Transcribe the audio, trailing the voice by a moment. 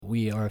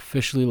we are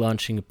officially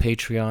launching a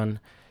Patreon.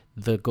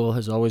 The goal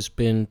has always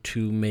been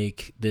to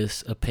make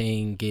this a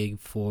paying gig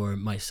for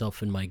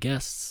myself and my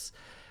guests.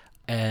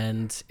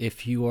 And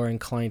if you are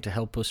inclined to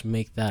help us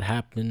make that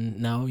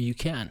happen, now you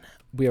can.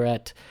 We are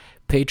at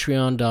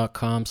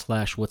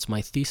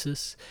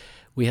patreon.com/whatsmythesis.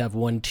 We have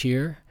one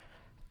tier.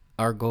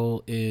 Our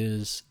goal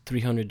is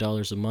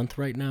 $300 a month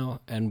right now.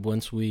 And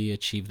once we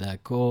achieve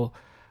that goal,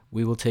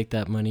 we will take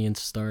that money and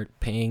start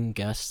paying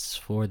guests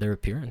for their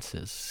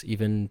appearances,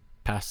 even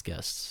past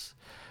guests.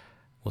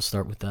 We'll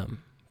start with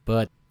them.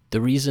 But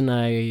the reason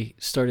I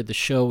started the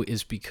show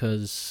is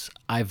because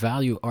I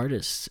value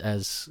artists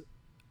as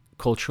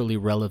culturally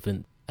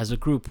relevant. As a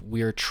group,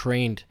 we are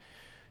trained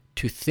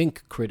to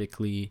think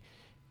critically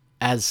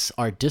as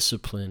our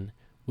discipline,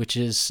 which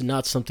is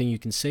not something you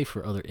can say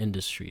for other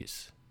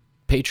industries.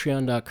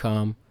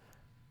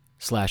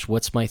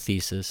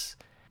 Patreon.com/whatsmythesis.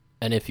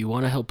 And if you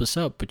want to help us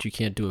out, but you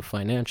can't do it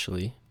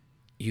financially,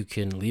 you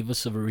can leave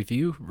us a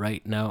review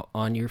right now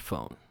on your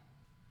phone.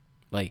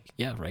 Right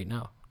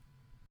now.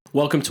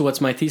 Welcome to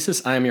What's My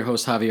Thesis. I am your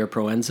host, Javier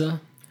Proenza.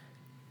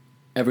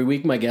 Every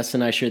week, my guests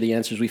and I share the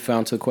answers we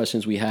found to the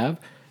questions we have.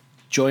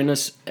 Join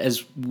us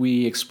as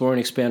we explore and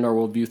expand our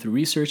worldview through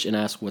research and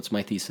ask, what's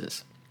my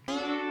thesis?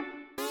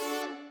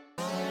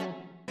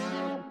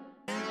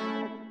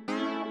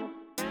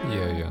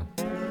 Yeah.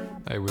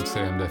 I would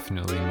say I'm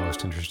definitely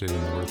most interested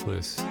in the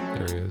worthless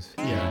areas.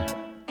 Yeah.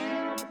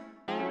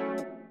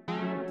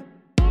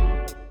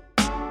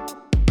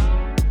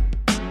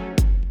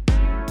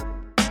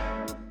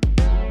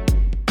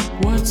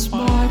 What's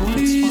my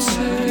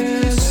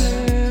thesis?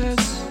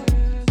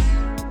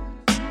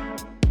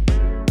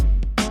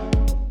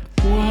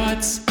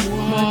 What's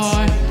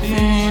my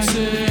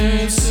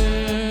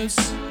thesis?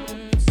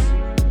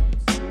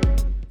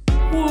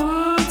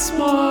 What's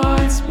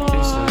my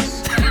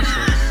thesis?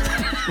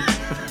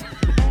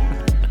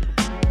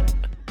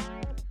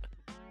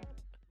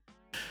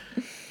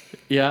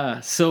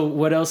 Yeah. So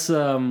what else?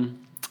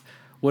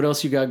 What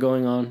else you got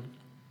going on?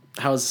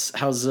 How's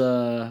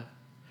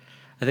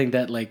I think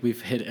that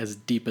we've hit as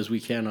deep as we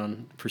can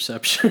on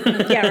perception.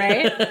 Yeah,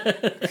 right?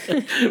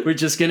 We're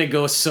just going to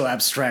go so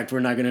abstract. We're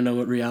not going to know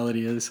what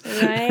reality is.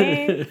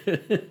 Right?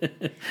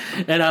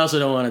 And I also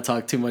don't want to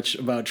talk too much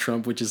about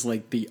Trump, which is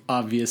the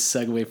obvious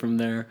segue from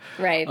there.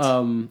 Right.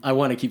 I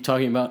want to keep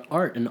talking about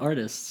art and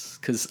artists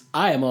because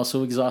I am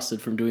also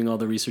exhausted from doing all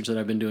the research that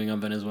I've been doing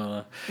on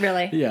Venezuela.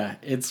 Really? Yeah.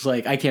 It's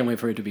I can't wait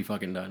for it to be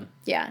fucking done.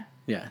 Yeah.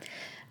 Yeah.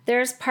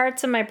 There's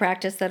parts of my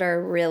practice that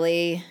are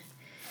really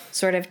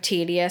sort of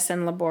tedious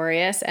and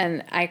laborious,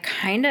 and I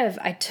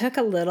took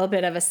a little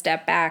bit of a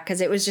step back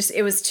because it was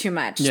too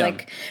much. Yeah.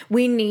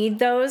 We need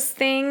those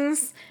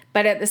things,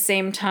 but at the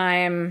same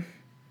time,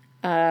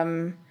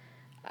 I've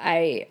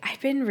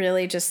been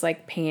really just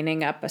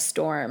painting up a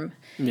storm.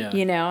 Yeah.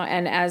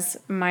 And as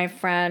my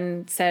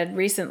friend said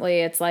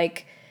recently, it's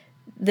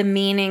the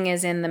meaning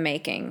is in the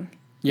making.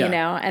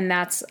 Yeah. And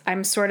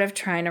I'm sort of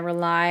trying to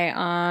rely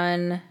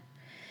on.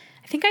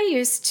 I think I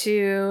used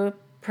to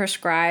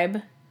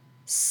prescribe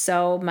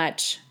so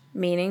much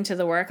meaning to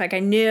the work. I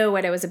knew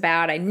what it was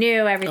about. I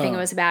knew everything it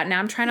was about. Now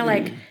I'm trying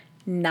to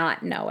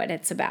not know what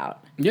it's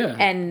about. Yeah.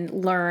 And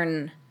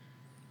learn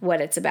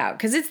what it's about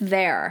because it's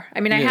there. I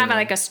mean, I have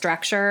a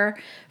structure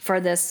for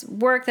this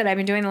work that I've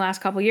been doing the last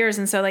couple of years,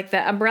 and so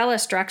the umbrella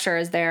structure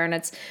is there, and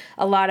it's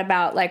a lot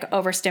about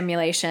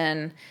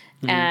overstimulation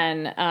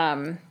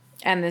and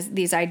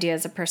these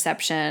ideas of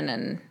perception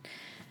and.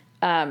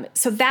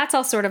 So that's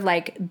all sort of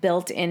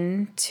built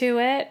into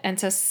it. And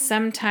so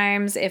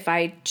sometimes if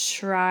I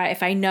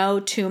know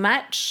too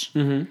much,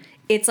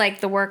 it's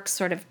the work's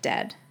sort of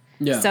dead.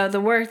 Yeah. So the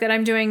work that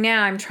I'm doing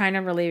now, I'm trying to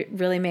really,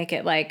 really make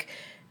it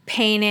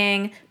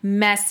painting,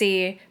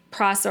 messy,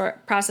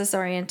 process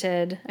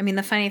oriented. I mean,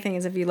 the funny thing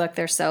is if you look,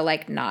 they're so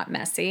not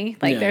messy.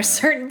 There's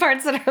certain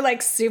parts that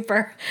are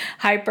super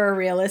hyper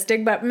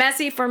realistic, but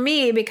messy for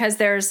me because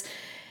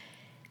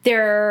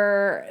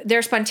they're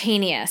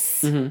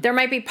spontaneous. Mm-hmm. There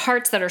might be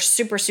parts that are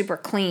super, super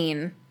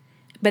clean,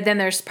 but then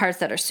there's parts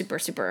that are super,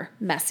 super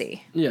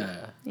messy.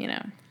 Yeah.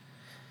 Yeah.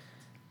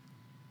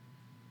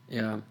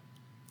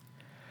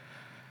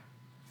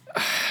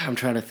 I'm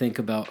trying to think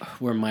about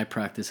where my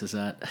practice is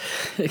at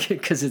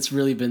because it's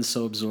really been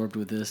so absorbed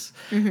with this.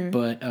 Mm-hmm.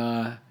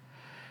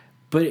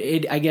 But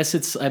I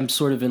guess I'm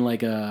sort of in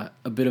a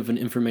bit of an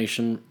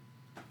information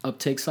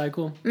uptake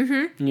cycle.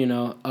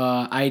 Mm-hmm.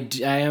 I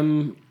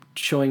am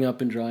showing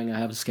up and drawing. I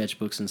have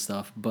sketchbooks and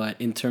stuff, but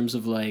in terms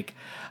of I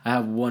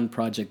have one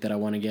project that I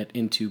want to get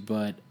into,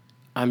 but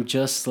I'm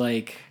just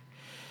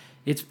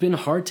it's been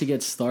hard to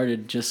get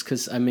started just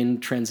because I'm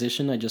in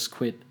transition. I just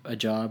quit a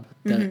job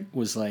that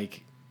was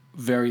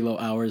very low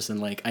hours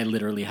and I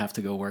literally have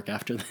to go work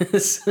after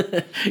this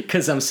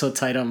because I'm so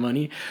tight on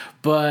money.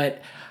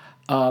 But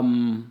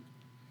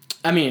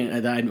I mean,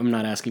 I'm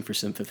not asking for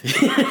sympathy.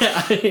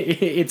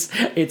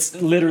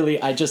 It's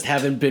literally I just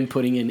haven't been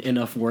putting in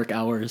enough work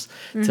hours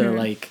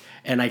to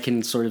and I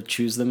can sort of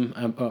choose them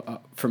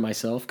for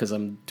myself because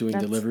I'm doing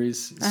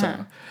deliveries.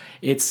 So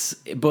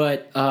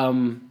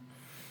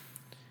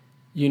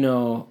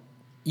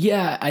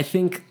Yeah, I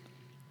think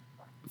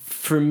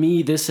for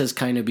me, this has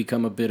kind of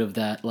become a bit of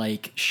that,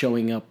 like,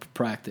 showing up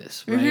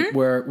practice, right? Mm-hmm.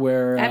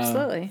 Where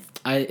Absolutely.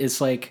 It's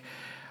like,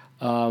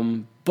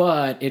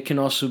 but it can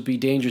also be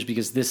dangerous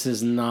because this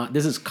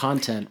is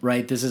content,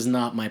 right? This is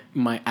not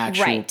my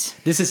actual, Right.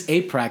 This is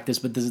a practice,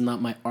 but this is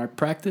not my art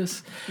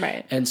practice.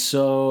 Right. And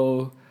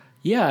so,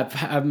 yeah,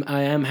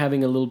 I am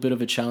having a little bit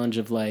of a challenge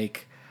of,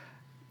 like,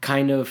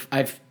 kind of,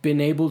 I've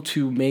been able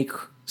to make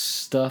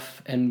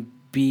stuff and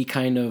be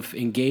kind of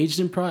engaged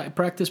in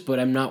practice, but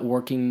I'm not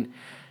working.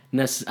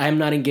 I'm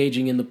not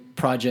engaging in the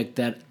project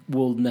that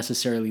will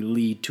necessarily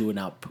lead to an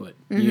output,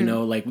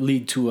 like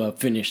lead to a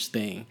finished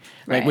thing,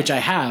 like, Right. which I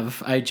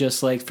have. I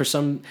just, like,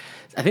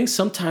 I think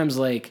sometimes,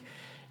 like,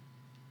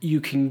 you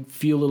can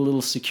feel a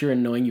little secure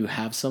in knowing you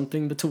have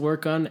something to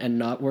work on and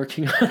not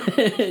working on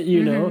it,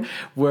 know,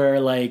 where,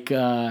 like,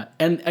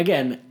 and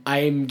again,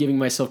 I'm giving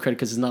myself credit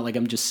because it's not like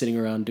I'm just sitting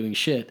around doing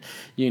shit,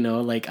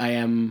 like, I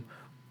am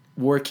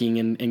working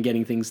and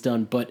getting things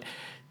done, but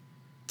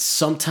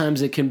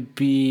sometimes it can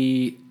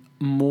be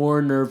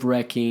more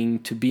nerve-wracking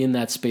to be in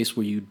that space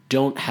where you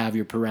don't have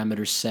your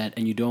parameters set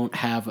and you don't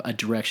have a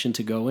direction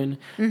to go in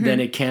than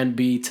it can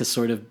be to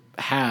sort of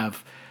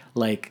have,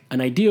 like,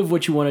 an idea of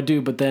what you want to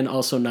do, but then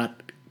also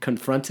not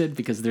confronted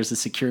because there's a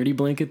security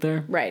blanket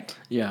there. Right.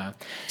 Yeah.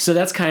 So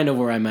that's kind of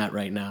where I'm at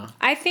right now.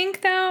 I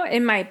think, though,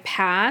 in my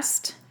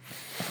past,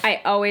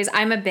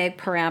 I'm a big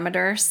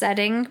parameter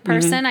setting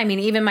person. I mean,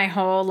 even my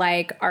whole,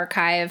 like,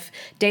 archive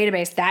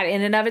database, that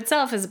in and of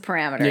itself is a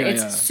parameter. Yeah,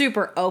 it's yeah.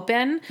 super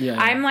open.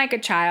 Yeah. I'm like a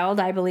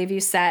child. I believe you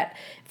set,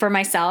 for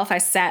myself, I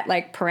set,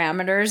 like,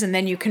 parameters, and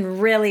then you can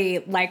really,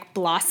 like,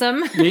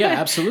 blossom Yeah,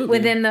 absolutely.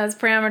 within those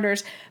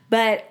parameters.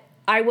 But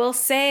I will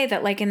say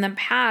that, like, in the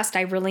past,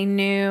 I really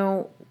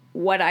knew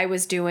what I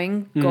was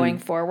doing going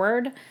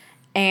forward.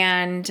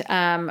 And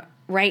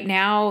right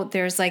now,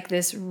 there's, like,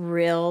 this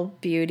real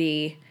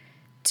beauty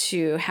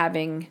to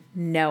having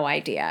no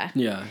idea.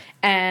 Yeah.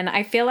 And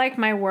I feel like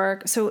my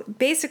work, so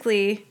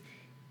basically,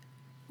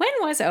 when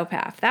was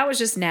OPAF? That was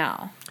just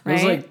now, right? It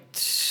was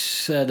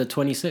like the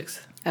 26th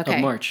of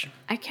March.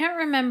 I can't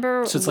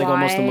remember. So it's like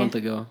almost a month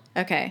ago.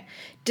 Okay.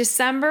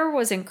 December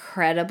was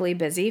incredibly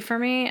busy for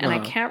me, and I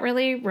can't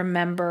really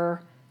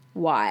remember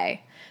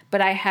why.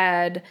 But I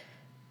had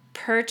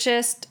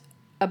purchased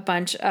a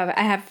bunch of,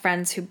 I have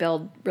friends who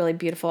build really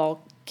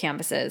beautiful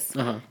canvases.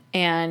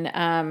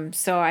 And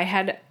so I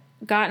had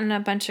gotten a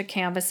bunch of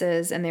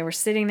canvases, and they were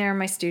sitting there in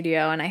my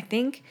studio. And I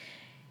think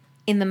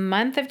in the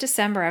month of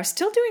December, I was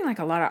still doing, like,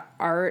 a lot of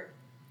art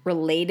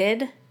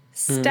related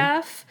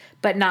stuff,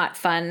 but not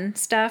fun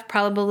stuff,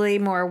 probably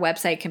more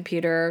website,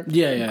 computer,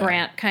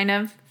 grant kind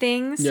of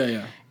things.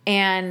 Yeah.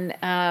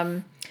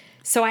 And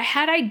so I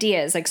had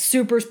ideas, like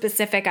super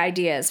specific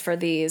ideas for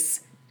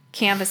these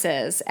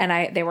canvases,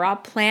 and they were all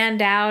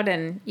planned out,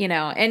 and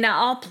and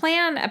I'll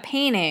plan a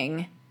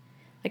painting,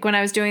 like when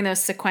I was doing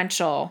those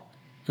sequential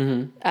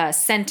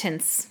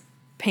sentence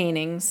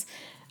paintings.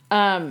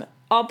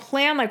 I'll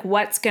plan, like,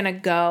 what's going to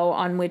go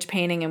on which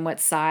painting and what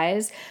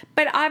size.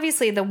 But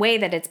obviously the way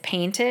that it's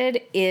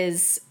painted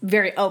is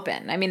very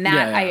open. I mean,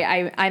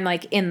 I'm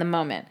like in the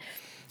moment.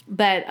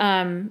 But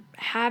I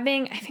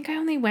think I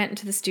only went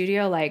into the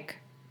studio like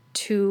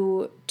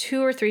two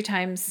or three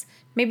times,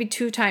 maybe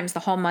 2 times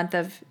the whole month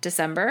of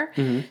December.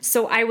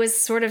 So I was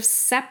sort of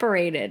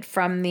separated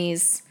from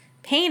these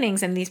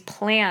paintings and these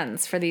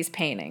plans for these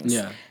paintings.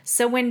 Yeah.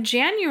 So when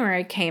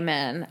January came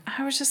in,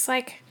 I was just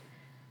like,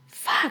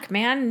 fuck,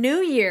 man, New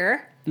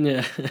Year.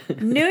 Yeah.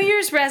 New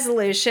Year's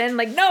resolution,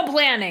 like no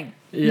planning.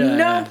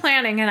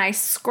 Planning. And I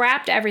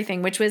scrapped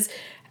everything, which was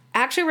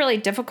actually really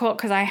difficult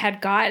because I had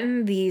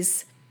gotten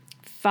these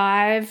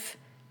 5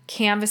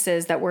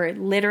 canvases that were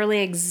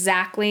literally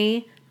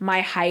exactly my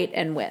height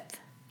and width.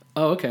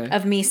 Oh, okay.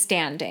 Of me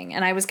standing.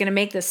 And I was going to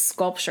make this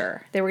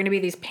sculpture. They were going to be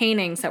these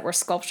paintings that were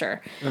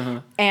sculpture.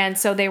 And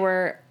so they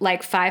were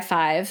like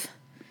 5'5",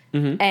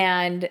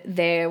 and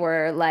they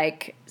were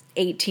like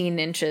 18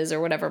 inches or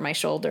whatever my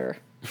shoulder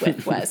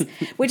width was,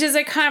 which is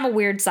a kind of a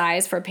weird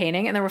size for a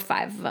painting. And there were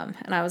 5 of them.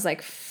 And I was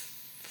like,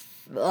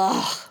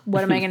 ugh,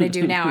 what am I going to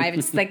do now?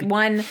 It's like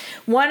one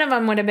of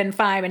them would have been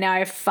 5, and now I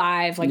have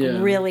 5, like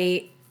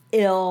really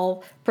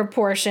ill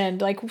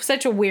proportioned, like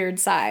such a weird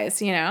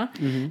size,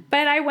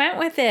 but I went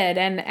with it,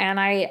 and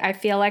I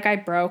feel like I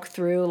broke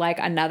through like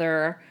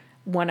another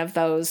one of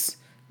those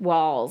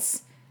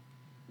walls,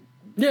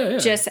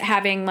 just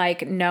having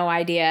like no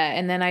idea.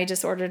 And then I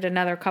just ordered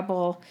another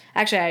couple.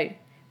 Actually, I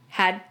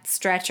had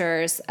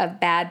stretchers of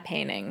bad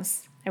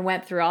paintings. I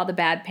went through all the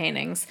bad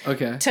paintings,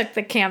 took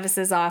the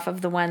canvases off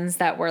of the ones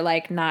that were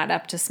like not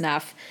up to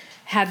snuff,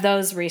 had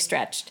those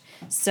restretched.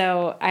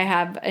 So I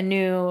have a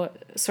new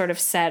sort of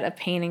set of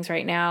paintings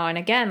right now. And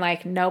again,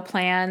 like no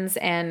plans.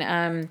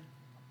 And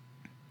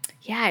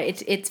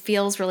it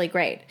feels really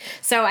great.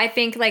 So I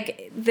think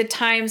like the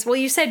times, well,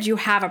 you said you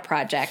have a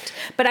project,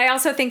 but I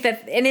also think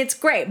that, and it's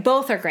great.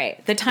 Both are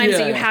great. The times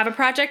that you have a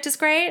project is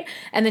great.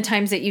 And the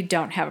times that you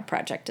don't have a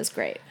project is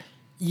great.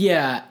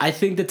 Yeah. I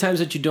think the times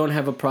that you don't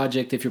have a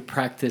project, if your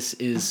practice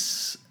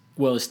is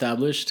well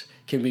established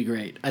can be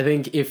great. I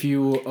think if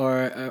you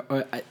are,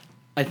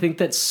 I think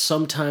that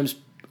sometimes,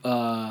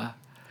 I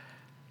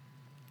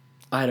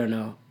don't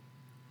know,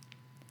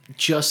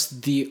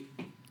 just the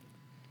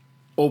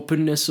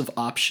openness of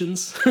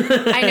options.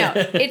 I know.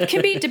 It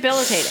can be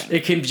debilitating.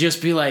 It can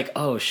just be like,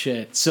 oh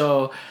shit.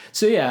 So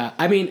yeah,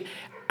 I mean,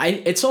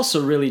 it's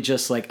also really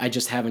just like, I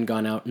just haven't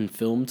gone out and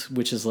filmed,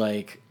 which is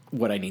like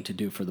what I need to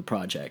do for the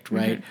project.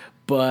 Right.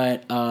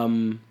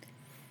 Mm-hmm.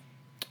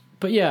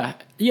 But yeah,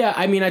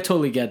 I mean, I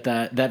totally get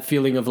that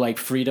feeling of like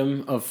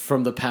freedom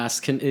from the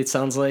past. It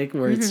sounds like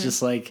where it's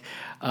just like,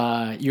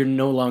 you're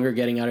no longer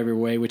getting out of your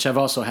way, which I've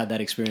also had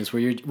that experience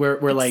where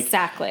we're like,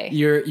 exactly.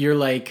 You're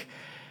like,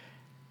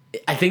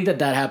 I think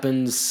that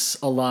happens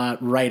a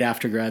lot right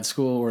after grad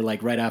school, or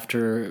like right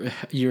after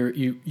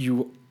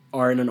you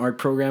are in an art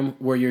program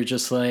where you're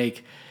just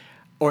like,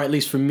 or at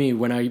least for me,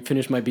 when I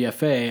finished my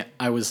BFA,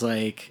 I was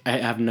like, I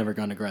have never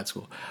gone to grad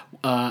school.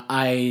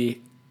 I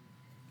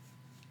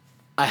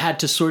had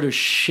to sort of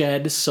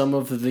shed some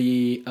of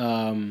the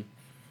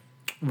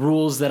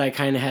rules that I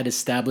kind of had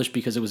established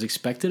because it was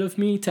expected of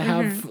me to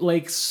have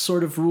like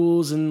sort of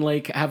rules and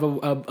like have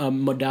a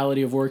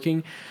modality of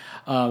working.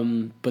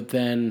 But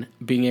then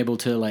being able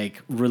to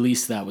like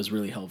release that was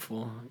really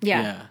helpful.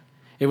 Yeah.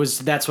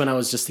 That's when I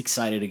was just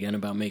excited again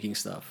about making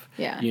stuff.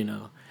 Yeah. You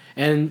know,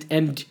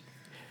 and,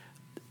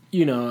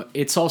 you know,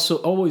 it's also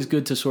always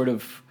good to sort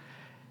of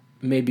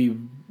maybe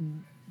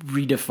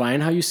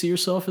redefine how you see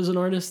yourself as an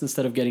artist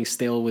instead of getting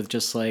stale with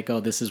just like, oh,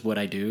 this is what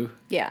I do.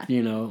 Yeah.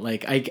 You know,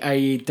 like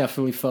I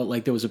definitely felt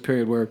like there was a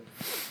period where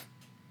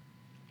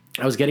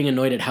I was getting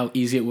annoyed at how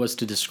easy it was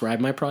to describe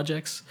my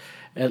projects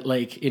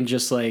in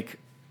just like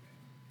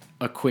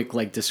a quick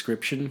like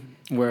description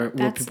where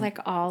that's people... like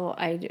all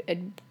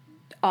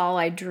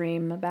I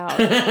dream about.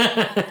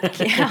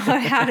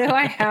 How do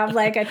I have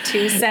like a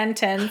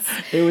 2-sentence?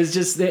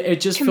 It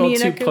just felt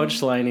too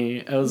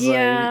punchliney. I was like,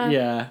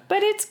 yeah.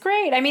 But it's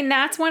great. I mean,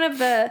 that's one of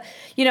the,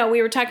 you know,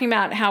 we were talking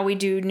about how we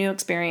do new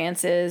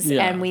experiences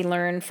and we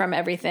learn from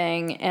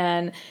everything.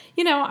 And,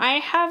 you know, I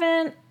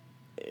haven't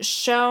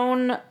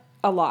shown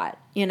a lot,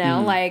 you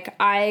know, like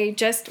I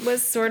just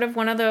was sort of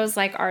one of those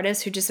like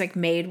artists who just like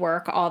made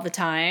work all the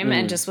time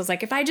and just was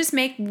like, if I just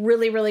make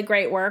really, really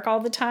great work all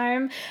the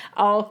time,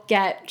 I'll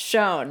get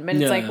shown. But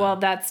it's like, well,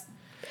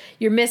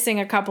 you're missing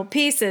a couple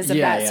pieces of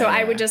that. So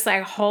I would just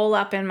like hole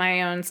up in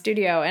my own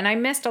studio, and I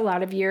missed a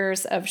lot of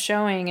years of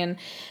showing. And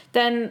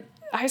then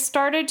I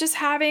started just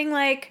having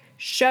like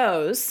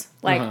shows,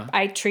 like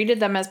I treated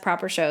them as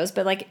proper shows,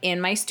 but like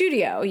in my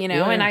studio, you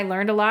know, and I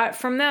learned a lot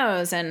from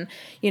those, and,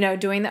 you know,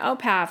 doing the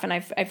OPAF, and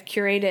I've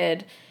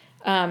curated.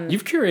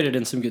 You've curated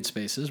in some good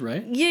spaces,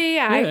 right?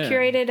 Yeah. I've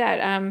curated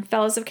at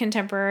Fellows of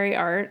Contemporary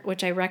Art,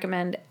 which I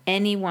recommend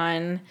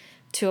anyone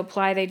to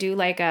apply. They do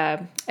like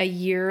a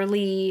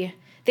yearly.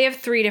 They have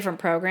 3 different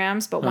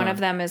programs, but one of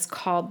them is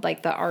called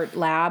like the Art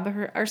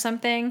Lab or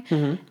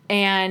something,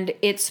 and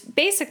it's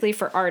basically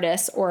for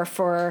artists or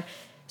for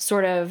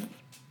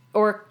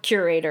or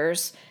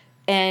curators,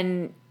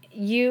 and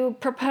you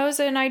propose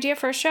an idea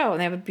for a show, and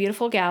they have a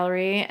beautiful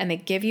gallery, and they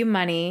give you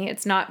money.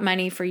 It's not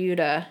money for you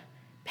to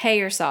pay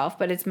yourself,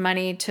 but it's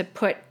money to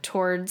put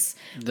towards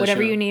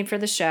whatever you need for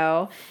the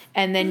show,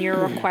 and then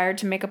you're required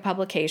to make a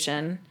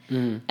publication.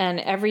 And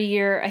every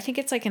year, I think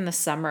it's like in the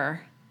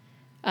summer,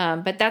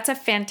 but that's a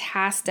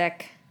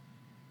fantastic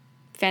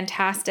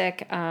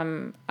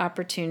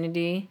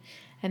opportunity.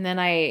 And then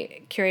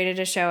I curated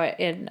a show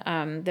in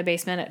the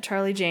basement at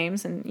Charlie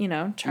James. And, you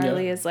know,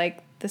 Charlie is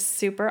like the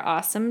super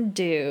awesome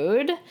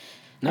dude.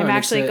 No, I'm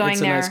actually going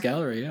there. It's a nice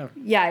gallery, yeah.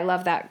 Yeah, I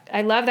love that.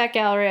 I love that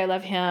gallery. I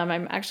love him.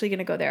 I'm actually going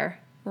to go there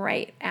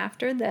right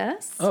after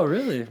this. Oh,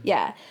 really?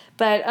 Yeah.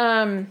 But,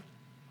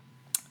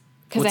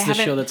 what's the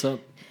show that's up?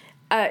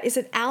 Is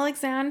it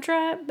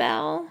Alexandra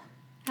Bell?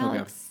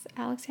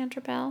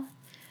 Alexandra Bell?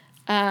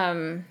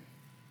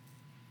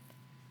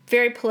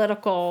 Very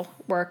political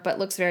work, but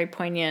looks very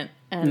poignant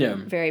and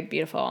very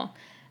beautiful.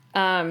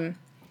 But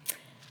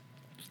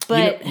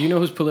you know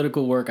whose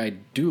political work I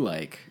do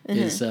like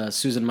is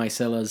Susan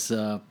Maicela's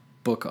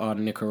book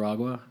on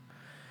Nicaragua,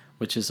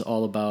 which is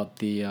all about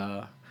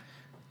the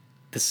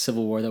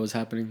civil war that was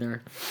happening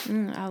there.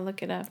 I'll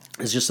look it up.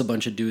 It's just a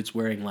bunch of dudes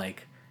wearing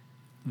like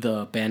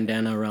the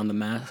bandana around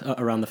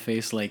the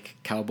face, like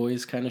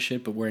cowboys kind of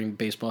shit, but wearing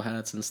baseball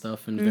hats and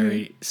stuff and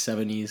very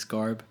 70s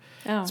garb.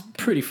 Oh, it's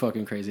pretty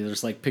fucking crazy.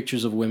 There's like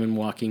pictures of women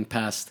walking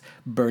past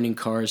burning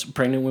cars,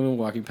 pregnant women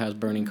walking past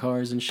burning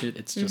cars and shit.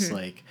 It's just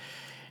like,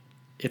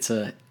 it's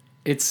a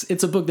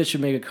book that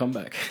should make a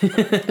comeback.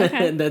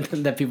 Okay.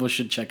 that people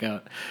should check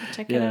out.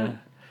 Check it out.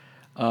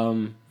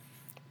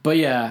 But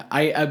yeah,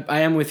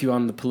 I am with you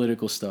on the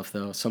political stuff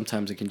though.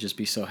 Sometimes it can just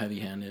be so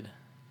heavy-handed.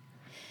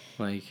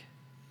 Like,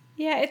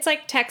 yeah, it's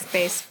like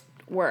text-based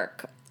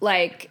work.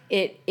 Like,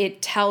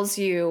 it tells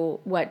you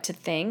what to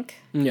think.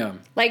 Yeah.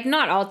 Like,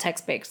 not all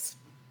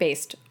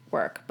text-based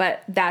work,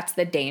 but that's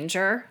the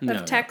danger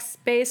of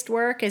text-based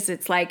work, is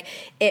it's like,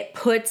 it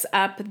puts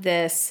up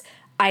this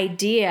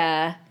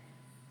idea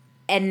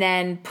and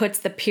then puts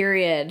the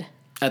period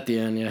At the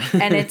end, yeah.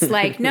 And it's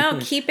like, no,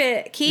 keep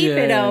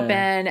it open.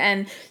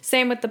 And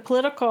same with the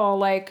political,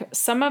 like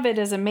some of it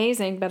is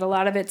amazing, but a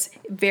lot of it's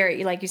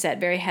very, like you said,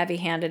 very heavy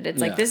handed. It's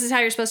like, this is how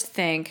you're supposed to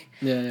think.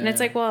 And it's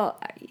like, well,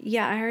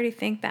 yeah, I already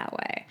think that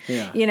way.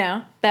 You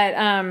know, but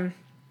I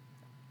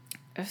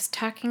was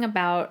talking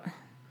about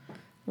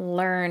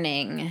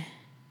learning.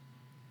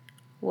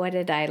 What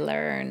did I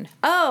learn?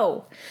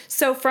 Oh,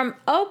 so from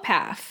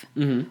OPAF,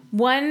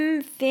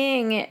 one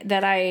thing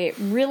that I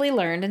really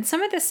learned, and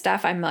some of this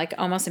stuff I'm like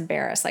almost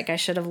embarrassed. Like I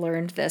should have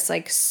learned this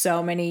like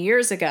so many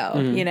years ago,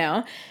 you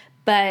know,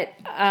 but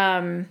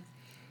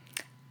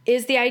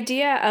is the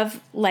idea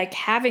of like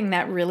having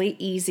that really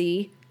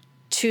easy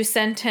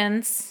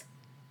 2-sentence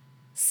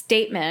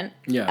statement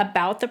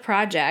about the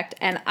project.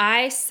 And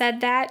I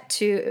said that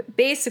to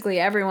basically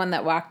everyone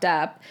that walked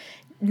up,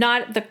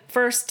 not the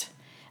first.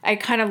 I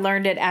kind of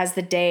learned it as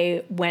the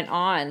day went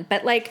on,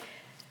 but like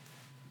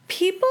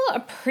people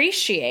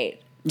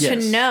appreciate to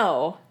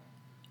know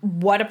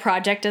what a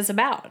project is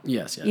about.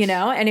 Yes. You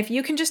know, and if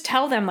you can just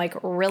tell them like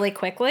really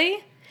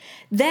quickly,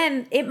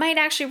 then it might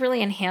actually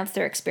really enhance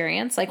their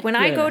experience. Like when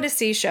I go to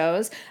see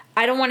shows,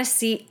 I don't want to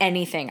see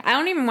anything. I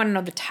don't even want to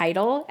know the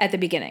title at the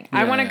beginning.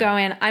 I want to go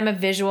in, I'm a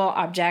visual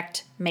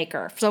object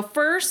maker. So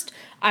first,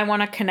 I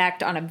want to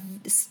connect on a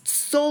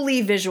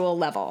solely visual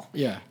level.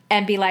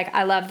 And be like,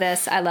 I love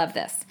this. I love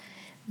this.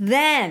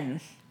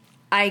 Then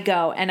I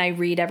go and I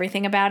read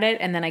everything about it.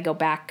 And then I go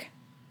back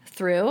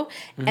through.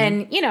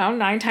 And, you know,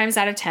 9 times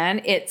out of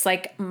 10, it's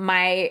like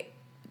my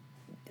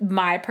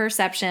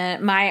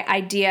perception, my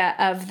idea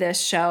of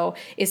this show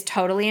is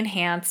totally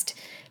enhanced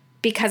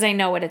because I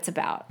know what it's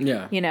about.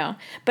 You know,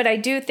 but I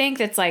do think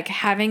that's like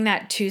having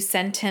that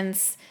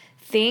 2-sentence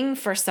thing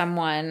for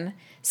someone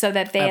so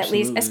that they at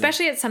least,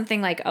 especially at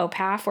something like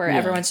OPAF where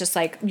everyone's just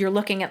like, you're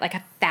looking at like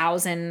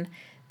 1,000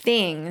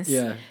 things.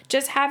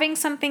 Just having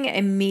something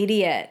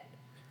immediate.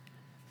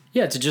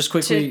 To just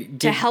quickly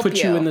to help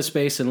put you in the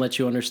space and let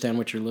you understand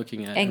what you're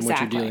looking at and what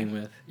you're dealing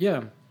with.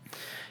 Yeah.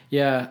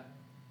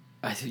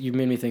 You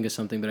made me think of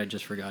something, but I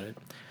just forgot it.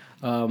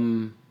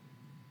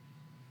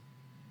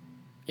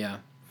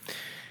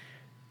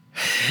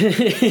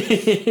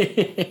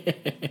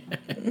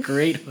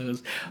 Great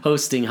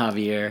hosting,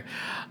 Javier.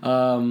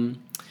 I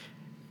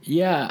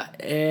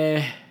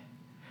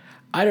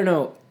don't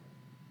know.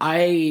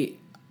 I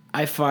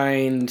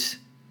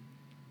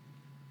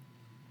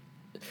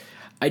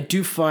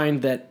do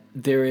find that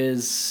there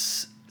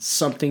is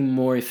something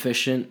more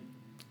efficient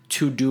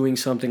to doing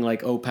something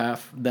like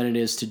OPAF than it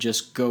is to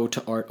just go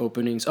to art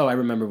openings. Oh, I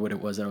remember what it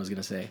was that I was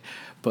going to say,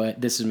 but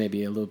this is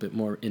maybe a little bit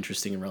more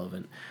interesting and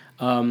relevant.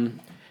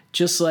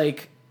 Just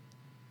like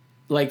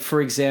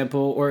for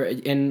example,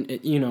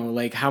 you know,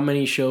 like how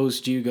many shows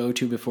do you go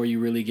to before you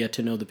really get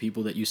to know the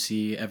people that you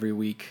see every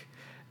week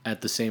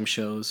at the same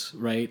shows,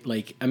 right?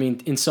 Like, I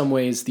mean, in some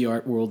ways the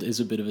art world is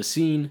a bit of a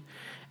scene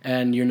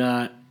and you're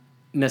not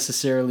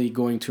necessarily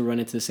going to run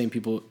into the same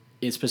people,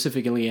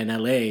 specifically in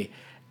LA.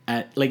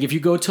 Like if you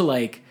go to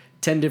like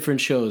 10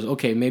 different shows,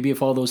 okay, maybe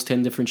if all those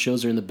 10 different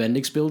shows are in the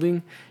Bendix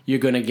building, you're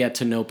going to get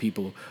to know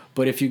people.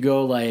 But if you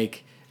go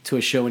like to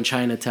a show in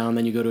Chinatown,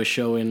 then you go to a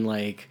show in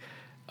like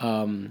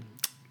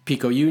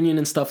Pico Union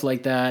and stuff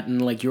like that,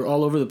 and like you're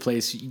all over the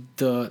place,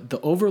 the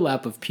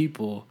overlap of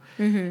people,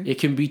 it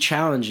can be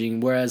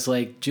challenging. Whereas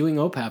like doing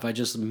OPAF, I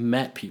just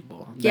met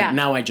people.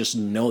 Now I just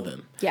know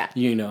them.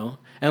 You know?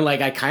 And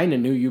like I kind of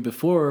knew you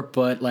before,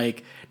 but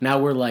like now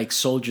we're like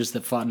soldiers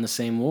that fought in the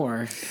same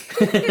war.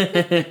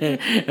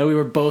 And we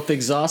were both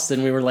exhausted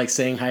and we were like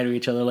saying hi to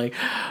each other like,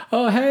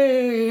 oh,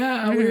 hey,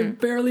 yeah, we're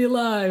barely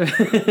alive.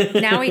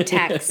 Now we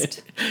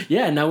text.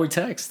 Now we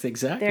text.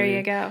 Exactly. There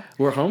you go.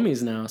 We're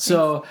homies now.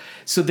 So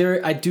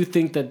there, I do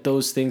think that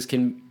those things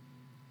can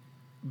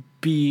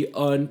be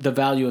the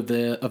value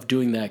of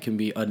doing that can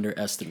be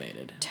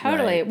underestimated.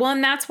 Totally. Right? Well,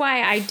 and that's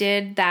why I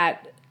did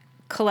that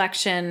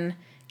collection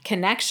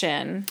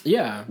connection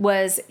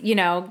was, you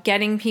know,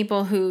 getting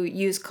people who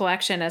use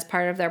collection as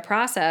part of their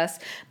process.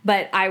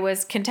 But I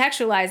was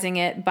contextualizing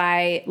it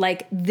by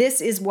like,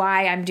 this is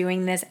why I'm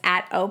doing this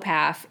at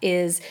OPAF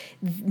is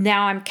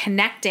now I'm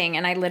connecting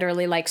and I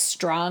literally like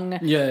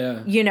strung,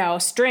 you know,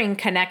 string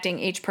connecting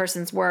each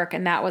person's work.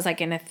 And that was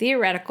like in a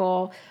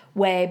theoretical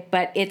way,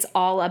 but it's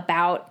all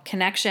about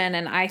connection.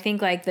 And I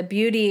think like the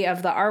beauty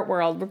of the art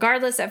world,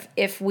 regardless of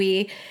if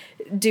we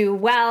do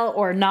well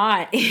or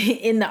not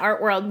in the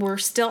art world, we're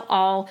still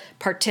all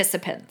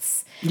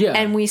participants.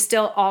 And we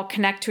still all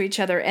connect to each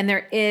other. And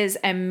there is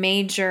a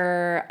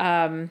major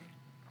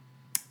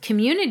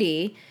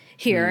community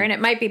here. And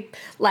it might be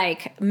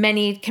like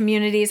many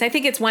communities. I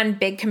think it's one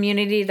big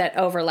community that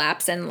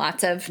overlaps in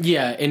lots of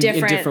in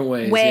different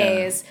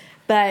ways.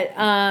 But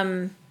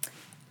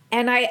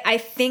and I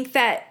think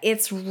that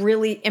it's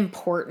really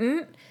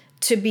important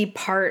to be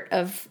part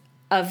of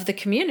the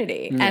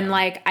community. And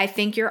like, I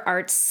think your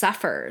art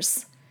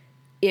suffers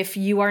if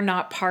you are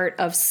not part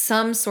of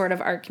some sort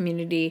of art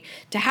community,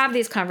 to have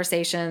these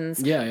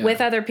conversations with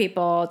other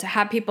people, to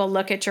have people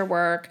look at your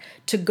work,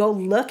 to go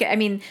look at, I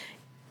mean,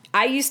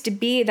 I used to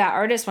be that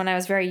artist when I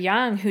was very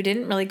young who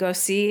didn't really go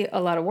see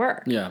a lot of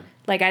work. Yeah.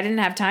 Like, I didn't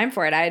have time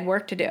for it. I had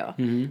work to do.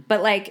 Mm-hmm.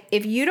 But, like,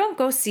 if you don't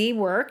go see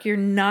work, you're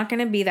not going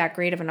to be that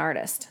great of an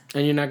artist.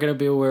 And you're not going to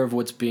be aware of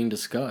what's being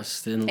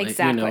discussed. And, like,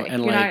 exactly. You know,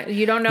 and, like,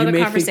 you don't know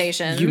the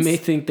conversations. You may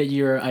think that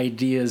your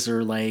ideas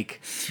are,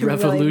 like,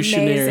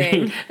 revolutionary.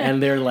 Really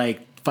and they're,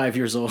 like, 5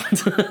 years old.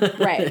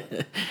 Right.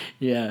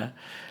 Yeah.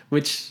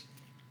 Which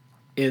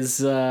is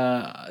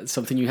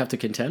something you have to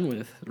contend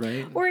with,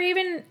 right? Or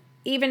even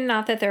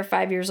not that they're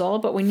 5 years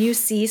old, but when you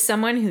see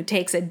someone who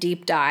takes a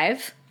deep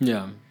dive.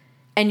 Yeah.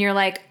 And you're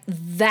like,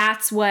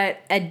 that's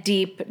what a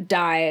deep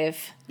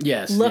dive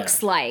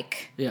looks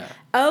like. Yeah.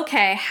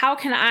 Okay, how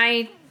can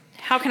I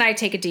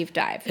take a deep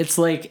dive? It's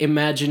like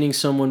imagining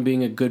someone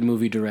being a good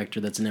movie director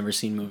that's never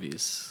seen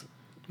movies.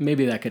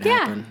 Maybe that could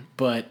happen,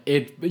 but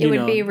it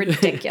would be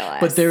ridiculous.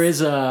 But there is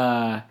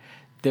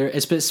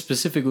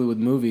specifically with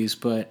movies,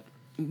 but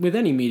with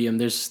any medium,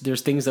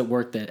 there's things that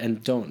work that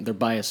and don't. They're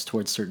biased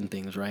towards certain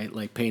things, right?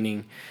 Like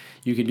painting.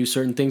 You can do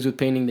certain things with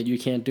painting that you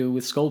can't do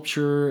with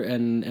sculpture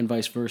and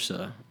vice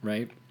versa,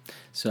 right?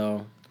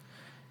 So,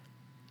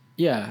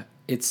 yeah,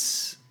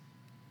 it's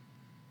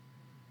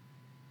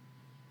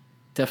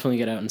definitely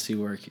get out and see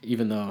work,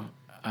 even though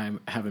I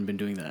haven't been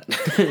doing that.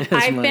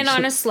 I've been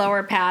on a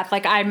slower path.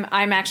 Like I'm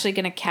actually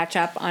going to catch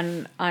up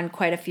on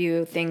quite a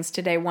few things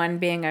today. One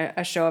being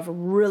a show of a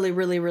really,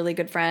 really, really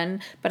good friend,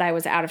 but I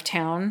was out of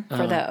town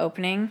for the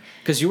opening.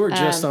 Because you were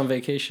just on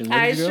vacation.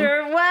 Where did you go?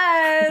 Sure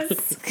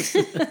was.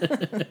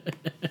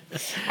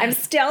 I'm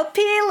still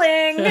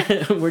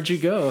peeling. Where'd you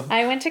go?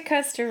 I went to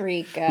Costa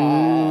Rica,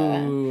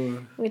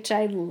 Ooh. which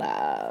I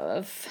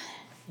love.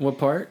 What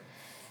part?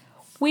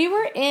 We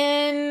were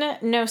in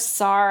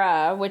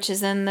Nosara, which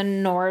is in the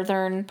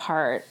northern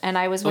part, and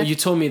I was with... Oh, you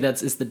told me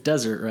it's the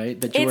desert,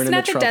 right? That you were in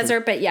not the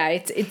desert, but yeah,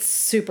 it's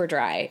super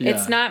dry. Yeah.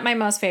 It's not my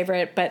most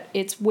favorite, but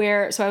it's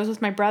where... So I was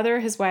with my brother,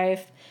 his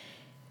wife,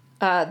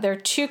 their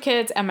 2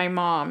 kids, and my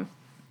mom.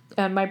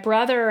 My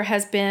brother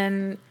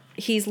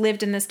he's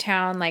lived in this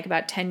town like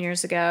about 10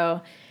 years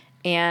ago,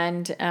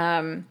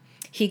 and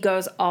he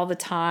goes all the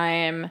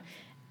time,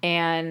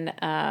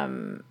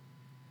 and...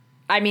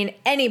 I mean,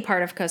 any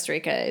part of Costa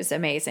Rica is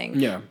amazing.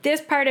 Yeah. This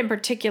part in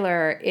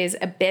particular is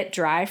a bit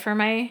dry for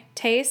my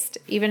taste.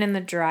 Even in the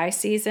dry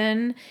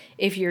season,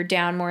 if you're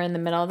down more in the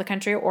middle of the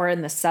country or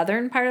in the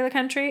southern part of the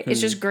country,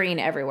 it's just green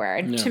everywhere.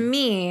 And to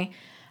me,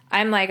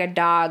 I'm like a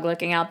dog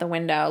looking out the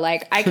window.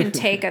 Like, I can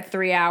take a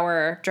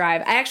 3-hour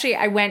drive.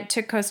 I went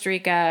to Costa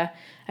Rica.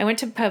 I went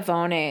to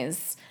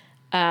Pavones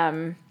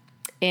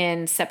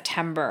in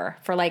September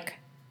for like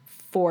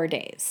 4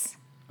 days.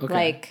 Okay.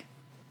 Like...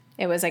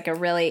 It was like a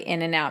really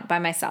in and out by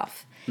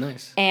myself.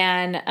 Nice.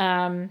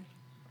 And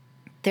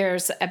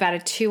there's about a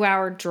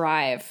 2-hour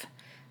drive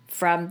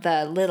from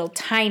the little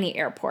tiny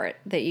airport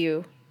that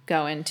you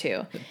go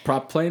into.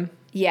 Prop plane?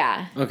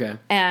 Yeah. Okay.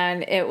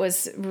 And it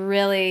was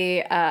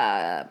really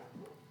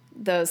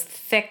those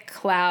thick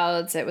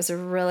clouds. It was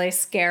really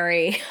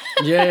scary.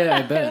 Yeah,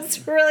 I bet. It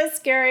was really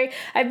scary.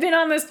 I've been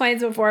on those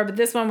planes before, but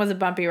this one was a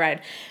bumpy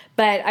ride.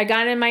 But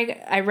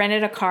I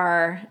rented a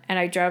car and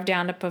I drove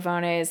down to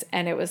Pavones,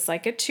 and it was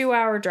like a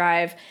 2-hour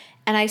drive.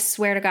 And I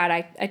swear to God,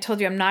 I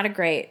told you I'm not a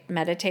great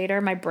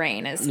meditator. My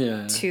brain is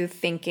too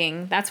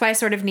thinking. That's why I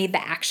sort of need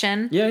the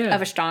action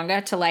of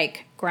Ashtanga to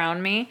like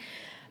ground me.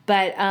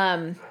 But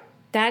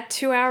that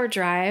 2-hour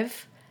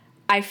drive,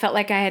 I felt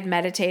like I had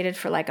meditated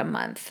for like a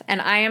month.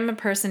 And I am a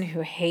person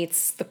who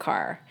hates the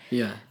car.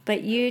 Yeah.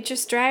 But you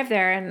just drive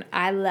there, and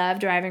I love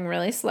driving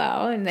really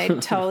slow, and they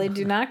totally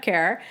do not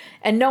care.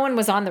 And no one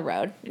was on the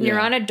road. You're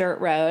on a dirt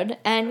road,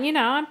 and, you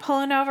know, I'm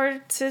pulling over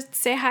to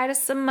say hi to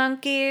some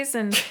monkeys,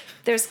 and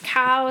there's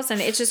cows,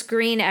 and it's just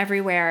green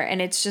everywhere, and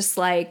it's just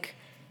like,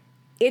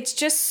 it's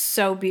just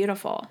so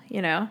beautiful,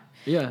 you know?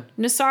 Yeah.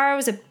 Nosara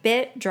was a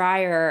bit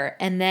drier,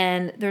 and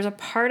then there's a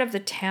part of the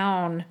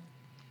town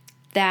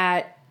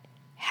that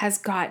has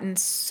gotten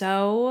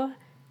so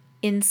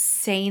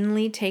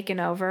insanely taken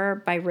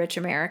over by rich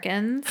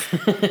Americans.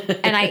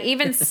 And I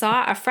even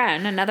saw a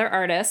friend, another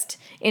artist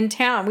in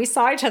town. We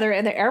saw each other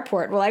in the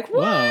airport. We're like,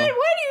 what? Wow. What are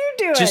you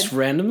doing? Just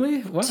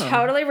randomly? Wow.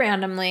 Totally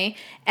randomly.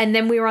 And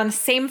then we were on the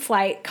same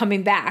flight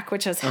coming back,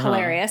 which was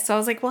hilarious. So I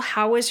was like, well,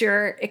 how was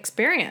your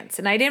experience?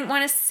 And I didn't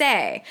want to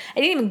say. I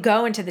didn't even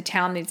go into the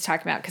town that he's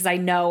talking about because I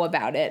know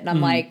about it. And I'm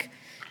like,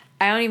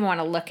 I don't even want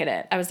to look at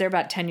it. I was there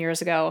about 10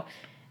 years ago,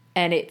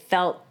 and it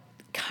felt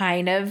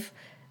kind of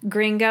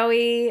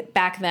gringo-y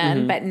back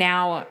then, but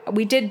now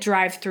we did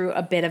drive through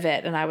a bit of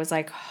it, and I was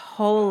like,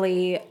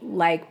 holy,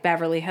 like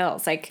Beverly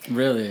Hills. Like,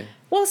 really?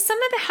 Well, some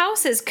of the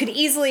houses could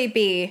easily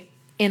be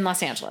in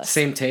Los Angeles.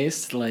 Same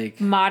taste?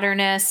 Like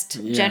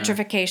modernist,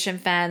 gentrification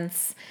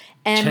fence.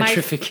 And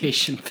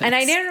gentrification fence. And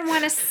I didn't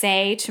want to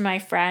say to my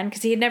friend,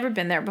 because he had never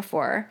been there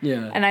before.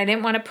 Yeah. And I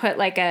didn't want to put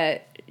like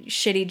a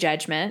shitty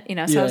judgment, you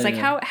know. So I was like,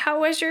 how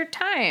was your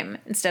time?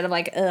 Instead of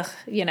like, ugh,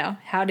 you know,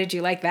 how did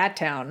you like that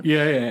town?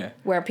 Yeah.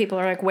 Where people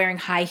are like wearing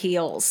high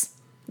heels,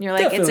 You're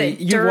like, Definitely.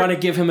 it's a You want to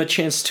give him a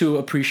chance to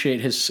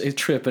appreciate his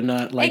trip and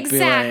not like be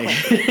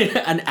like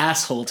an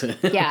asshole to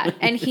him. Yeah.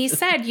 And he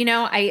said,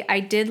 I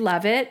did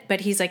love it,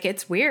 but he's like,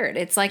 it's weird.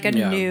 It's like a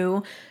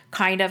new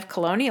kind of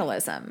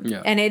colonialism.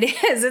 Yeah. And it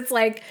is. It's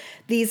like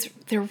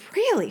they're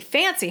really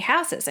fancy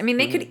houses. I mean,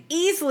 they could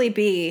easily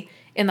be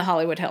in the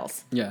Hollywood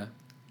Hills. Yeah.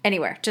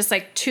 Anywhere. Just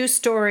like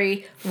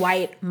 2-story,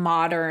 white,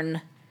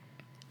 modern.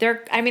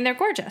 They're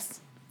gorgeous.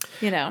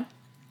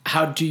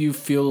 How do you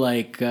feel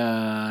like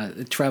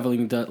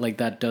traveling like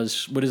that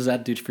does? What does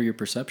that do for your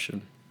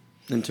perception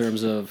in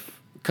terms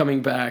of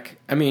coming back?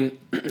 I mean,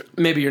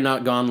 maybe you're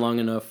not gone long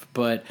enough,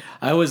 but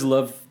I always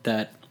love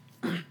that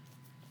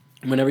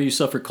whenever you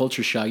suffer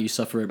culture shock, you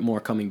suffer it more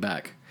coming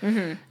back.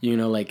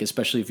 Mm-hmm. Like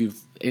especially if you've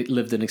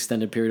lived an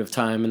extended period of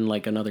time in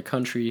like another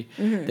country,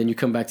 then you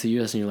come back to the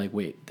U.S. and you're like,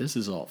 wait, this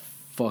is all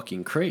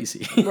fucking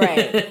crazy.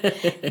 Right.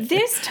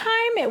 This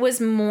time it was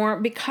more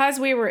because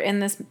we were in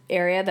this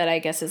area that I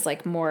guess is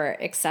like more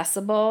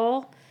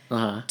accessible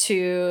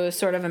to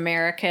sort of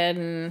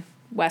American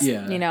West,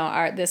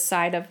 this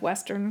side of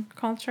Western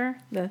culture,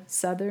 the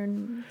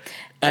Southern,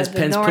 as the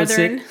Pence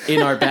Northern. puts it,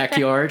 in our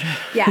backyard.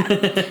 Yeah.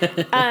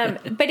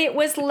 But it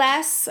was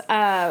less,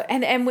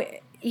 and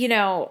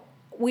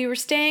we were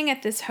staying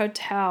at this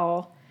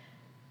hotel,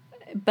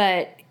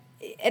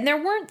 and there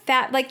weren't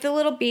that, like the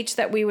little beach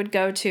that we would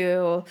go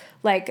to,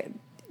 like,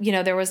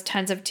 there was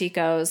tons of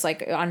Ticos,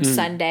 like on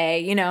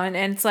Sunday, and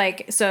it's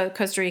like, so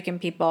Costa Rican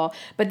people,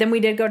 but then we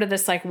did go to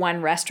this like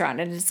one restaurant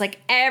and it's like,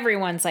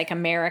 everyone's like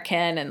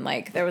American. And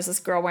like, there was this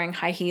girl wearing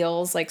high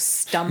heels, like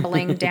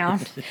stumbling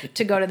down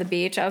to go to the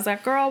beach. I was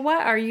like, girl,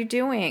 what are you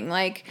doing?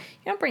 Like,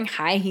 you don't bring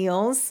high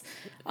heels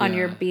on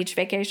your beach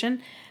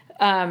vacation.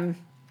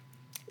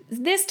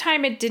 This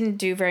time it didn't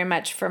do very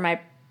much for my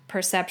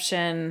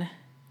perception.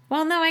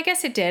 Well, no, I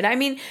guess it did. I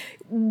mean,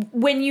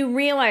 when you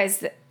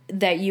realize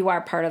that you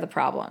are part of the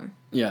problem.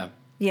 Yeah.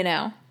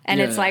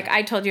 And it's like,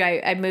 I told you,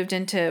 I moved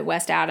into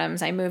West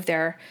Adams. I moved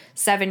there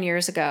 7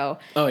 years ago.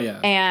 Oh, yeah.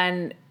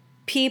 And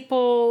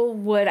people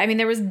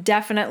there was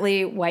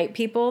definitely white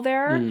people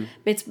there.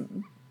 It's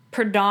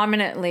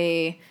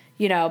predominantly,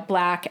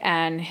 Black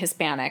and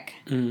Hispanic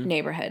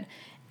neighborhood.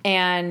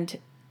 And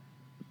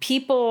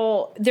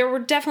there were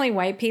definitely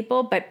white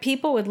people, but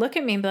people would look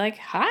at me and be like,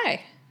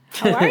 hi,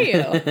 how are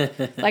you?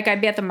 Like I'd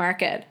be at the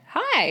market.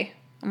 Hi.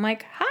 I'm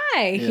like,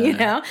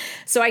 hi,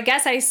 So I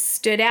guess I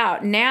stood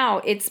out.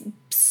 Now it's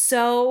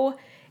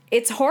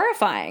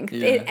horrifying.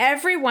 Yeah.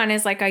 Everyone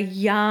is like a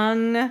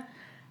young,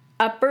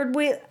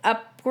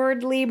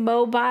 upwardly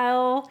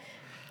mobile,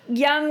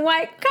 young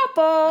white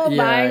couple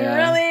buying a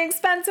really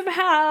expensive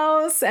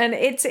house. And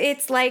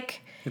it's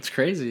like... It's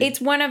crazy. It's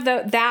one of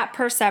that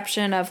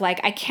perception of like,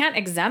 I can't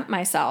exempt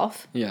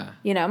myself. Yeah.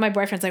 My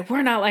boyfriend's like,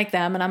 we're not like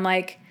them. And I'm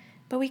like,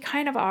 but we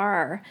kind of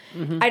are.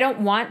 Mm-hmm. I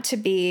don't want to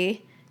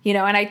be... and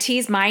I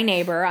tease my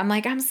neighbor. I'm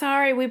like, I'm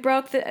sorry, we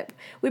broke the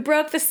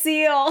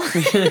seal.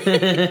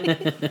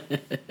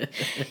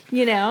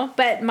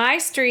 But my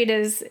street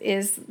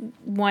is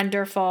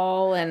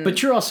wonderful,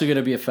 but you're also going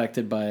to be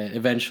affected by it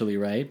eventually,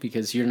 right?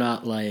 Because you're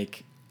not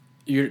like,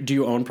 do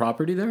you own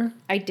property there?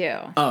 I do.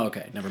 Oh,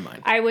 okay, never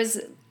mind. I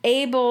was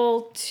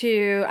able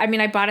to. I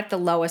mean, I bought at the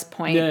lowest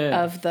point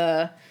of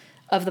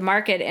the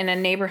market in a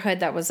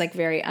neighborhood that was like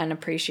very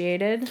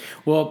unappreciated.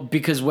 Well,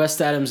 because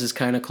West Adams is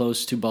kind of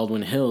close to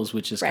Baldwin Hills,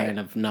 which is kind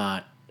of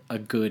not a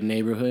good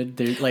neighborhood.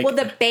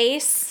 The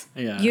base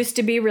used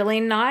to be really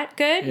not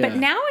good, but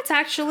now it's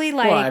actually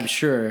like... Well, I'm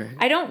sure.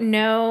 I don't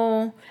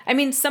know. I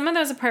mean, some of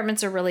those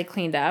apartments are really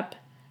cleaned up.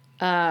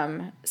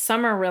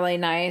 Some are really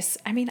nice.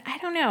 I mean, I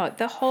don't know.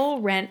 The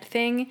whole rent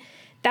thing,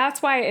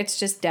 that's why it's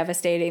just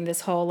devastating, this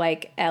whole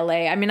like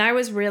LA. I mean, I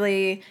was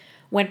really...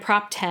 When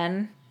Prop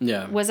 10...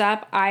 was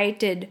up, I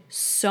did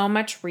so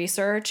much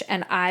research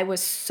and I was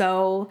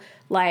so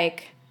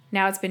like,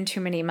 now it's been too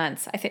many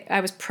months. I think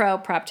I was pro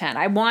Prop 10.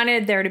 I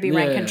wanted there to be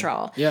rent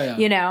control.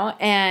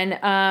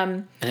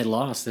 And it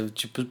lost.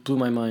 It blew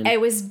my mind. It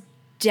was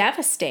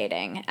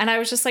devastating. And I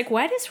was just like,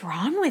 what is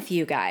wrong with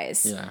you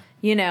guys?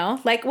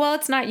 Well,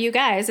 it's not you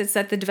guys. It's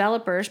that the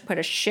developers put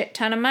a shit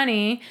ton of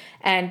money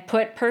and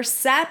put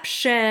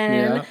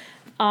perception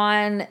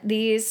on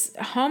these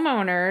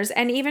homeowners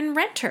and even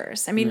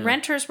renters. I mean,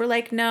 renters were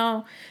like,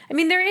 no. I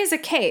mean, there is a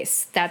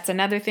case. That's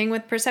another thing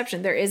with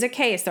perception. There is a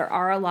case. There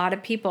are a lot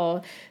of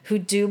people who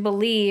do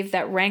believe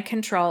that rent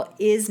control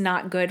is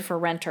not good for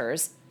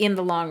renters in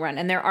the long run.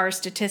 And there are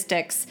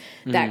statistics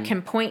that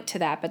can point to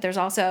that. But there's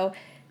also...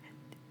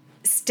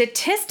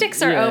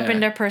 Statistics are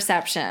open to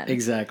perception.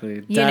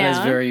 Exactly. That is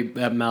very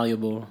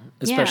malleable,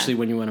 especially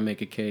when you want to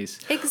make a case.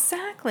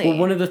 Exactly. Well,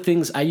 one of the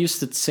things I used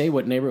to say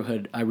what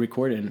neighborhood I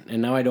record in,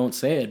 and now I don't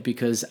say it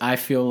because I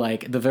feel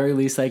like the very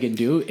least I can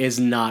do is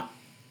not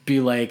be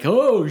like,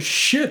 oh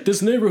shit,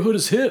 this neighborhood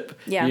is hip.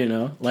 Yeah.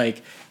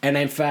 And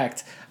in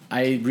fact,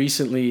 I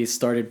recently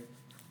started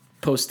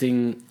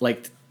posting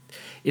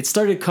it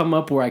started to come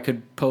up where I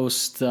could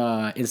post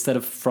instead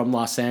of from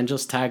Los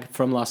Angeles, tag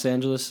from Los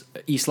Angeles,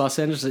 East Los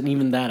Angeles, and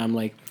even that I'm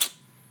like,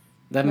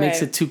 That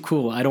makes Right. it too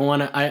cool. I don't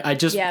want to. I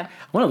just Yeah.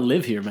 I want to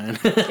live here, man.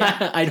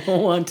 I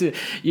don't want to.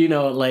 You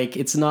know, like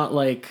it's not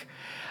like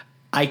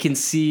I can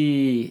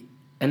see,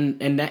 and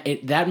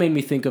that made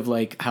me think of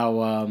like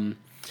how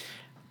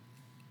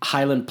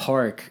Highland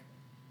Park,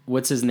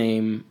 what's his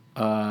name,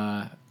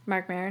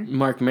 Mark Maron.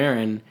 Mark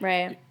Maron,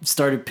 Right.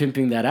 started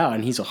pimping that out,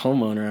 and he's a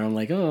homeowner. And I'm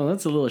like, oh,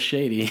 that's a little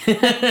shady.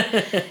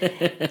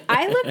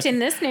 I looked in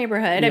this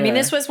neighborhood. I mean,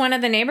 Yeah. this was one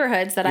of the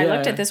neighborhoods that I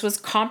looked Yeah. at. This was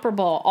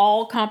comparable,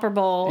 all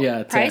comparable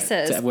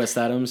prices. to West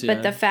Adams. Yeah.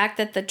 But the fact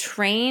that the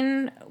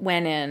train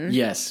went in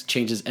yes,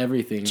 changes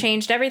everything.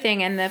 changed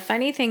everything. And the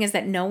funny thing is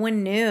that no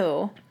one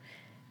knew.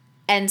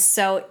 And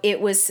so it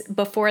was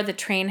before the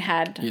train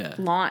had Yeah.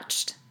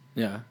 launched.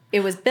 Yeah.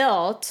 It was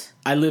built.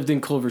 I lived in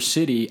Culver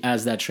City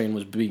as that train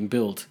was being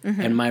built,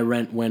 and my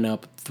rent went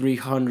up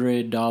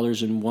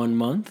 $300 in 1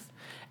 month.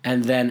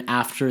 And then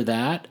after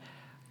that,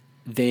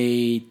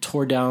 they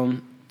tore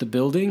down the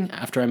building.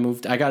 After I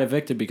moved, I got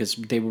evicted because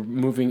they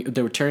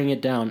were tearing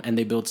it down, and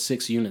they built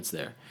 6 units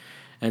there.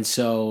 And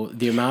so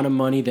the amount of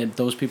money that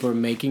those people are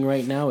making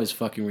right now is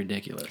fucking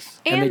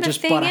ridiculous. And they the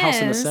just thing bought a house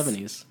in the is,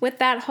 70s. With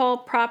that whole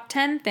Prop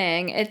 10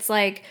 thing, it's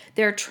like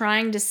they're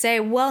trying to say,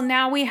 well,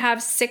 now we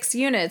have 6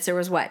 units. There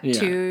was what, Yeah.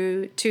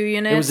 two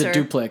units? It was a or-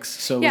 duplex,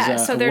 so it Yeah,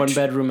 was so a they're 1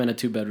 bedroom and a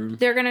 2 bedroom.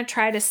 They're going to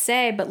try to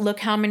say, but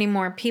look how many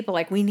more people,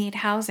 like, we need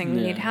housing,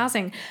 we Yeah. need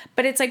housing.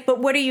 But it's like, but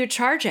what are you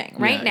charging?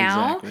 Right Yeah,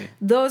 now, exactly.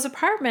 those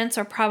apartments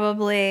are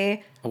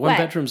probably, A 1 what?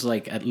 bedroom's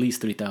like at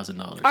least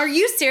 $3,000. Are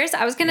you serious?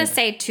 I was going to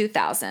say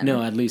 2,000.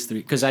 No, at least 3.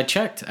 Because I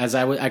checked as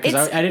I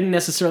It's- didn't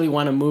necessarily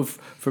want to move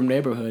from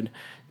neighborhood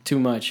too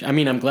much. I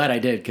mean, I'm glad I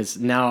did because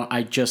now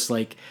I just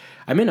like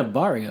I'm in a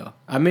barrio.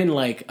 I'm in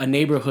like a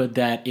neighborhood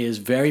that is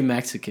very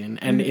Mexican,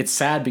 and it's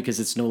sad because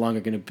it's no longer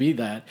going to be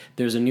that.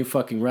 There's a new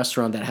fucking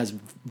restaurant that has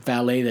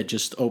valet that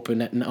just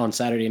opened on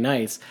Saturday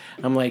nights.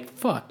 I'm like,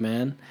 fuck,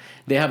 man.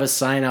 They have a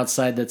sign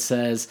outside that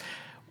says,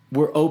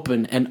 "We're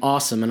open and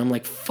awesome," and I'm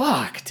like,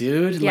 "Fuck,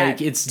 dude!" Yeah,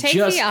 Like it's take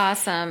just the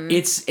awesome.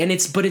 It's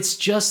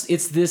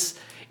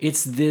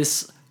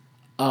this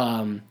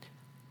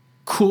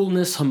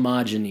coolness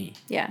homogeny.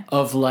 Yeah.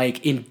 Of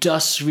like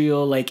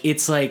industrial, like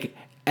it's like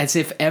as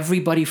if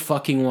everybody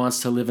fucking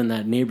wants to live in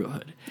that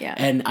neighborhood. Yeah.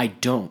 And I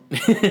don't.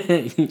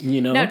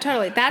 You know? No,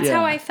 totally. That's Yeah.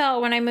 how I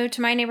felt when I moved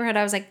to my neighborhood.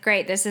 I was like,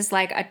 great, this is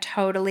like a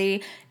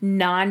totally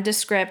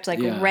nondescript, like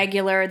Yeah.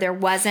 regular. There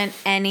wasn't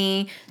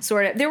any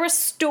sort of, there were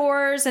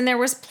stores and there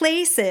was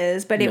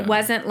places, but it Yeah.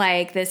 wasn't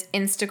like this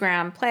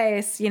Instagram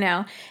place, you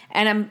know,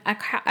 and a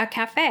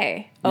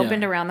cafe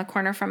opened Yeah. around the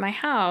corner from my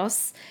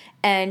house.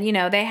 And, you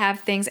know, they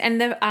have things,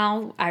 and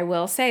I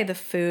will say the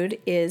food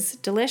is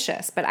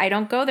delicious, but I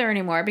don't go there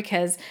anymore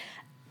because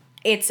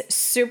it's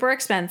super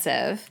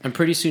expensive. And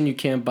pretty soon you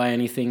can't buy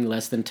anything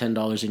less than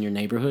 $10 in your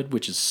neighborhood,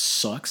 which is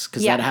sucks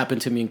because Yeah. that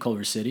happened to me in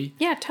Culver City.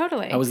 Yeah,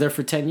 totally. I was there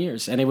for 10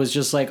 years, and it was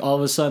just like all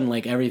of a sudden,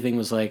 like everything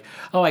was like,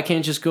 oh, I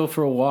can't just go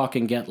for a walk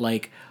and get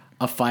like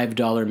a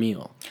 $5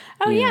 meal.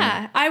 Oh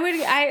yeah,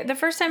 the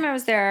first time I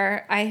was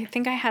there, I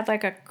think I had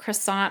like a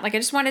croissant. Like I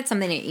just wanted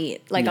something to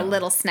eat, like a No.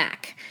 little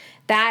snack.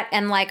 That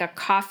and like a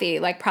coffee,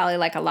 like probably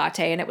like a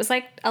latte, and it was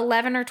like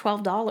 $11 or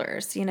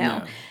 $12, you know.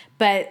 Yeah.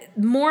 But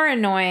more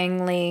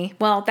annoyingly,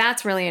 well,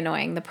 that's really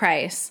annoying, the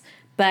price.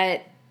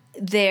 But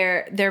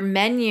their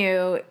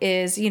menu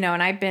is, you know,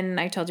 and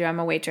I told you I'm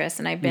a waitress,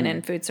 and I've been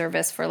in food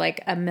service for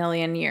like a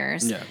million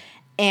years. Yeah.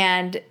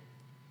 And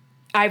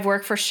I've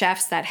worked for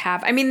chefs that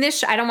have, I mean,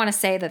 I don't want to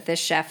say that this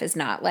chef is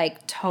not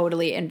like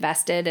totally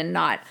invested and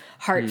not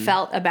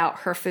heartfelt about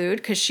her food,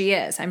 because she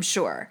is, I'm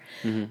sure.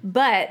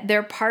 But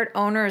they're part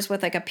owners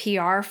with like a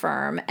PR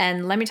firm.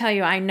 And let me tell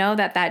you, I know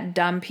that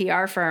dumb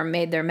PR firm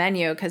made their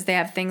menu because they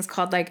have things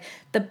called like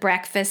the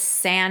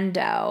breakfast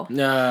sando,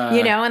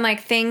 you know, and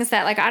like things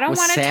that like, I don't With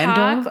want to sando?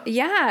 talk.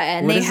 Yeah.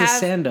 And What they is a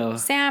have sando?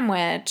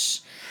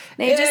 sandwich.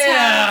 They just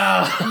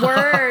have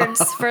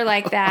words for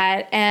like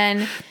that.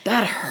 And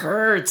That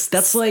hurts.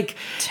 That's like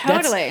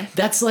Totally.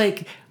 That's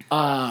like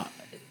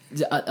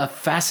a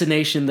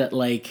fascination that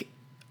like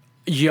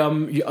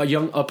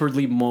young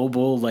upwardly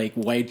mobile like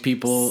white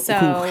people So-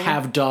 who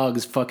have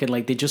dogs fucking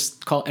like they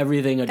just call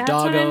everything a that's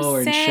what I'm doggo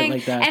or shit saying.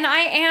 like that. And I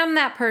am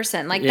that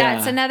person. Like Yeah.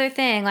 that's another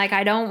thing. Like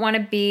I don't want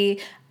to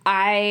be.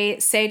 I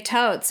say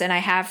totes, and I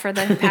have for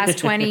the past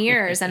 20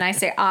 years, and I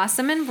say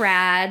awesome and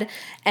rad,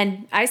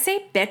 and I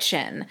say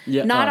bitchin'.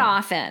 Yeah, Not oh.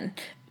 often,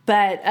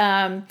 but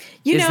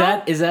you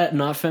know. Is that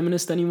not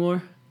feminist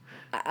anymore?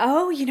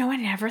 Oh, you know, I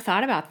never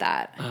thought about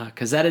that.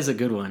 Because that is a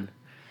good one.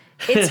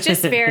 It's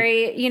just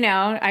very, you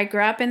know, I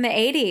grew up in the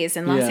 80s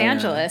in Los Yeah.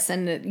 Angeles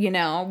and, you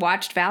know,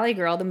 watched Valley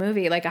Girl, the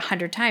movie, like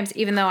 100 times,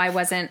 even though I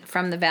wasn't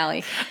from the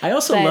Valley. I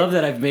also But- love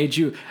that I've made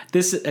you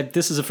this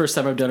is the first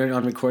time I've done it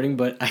on recording,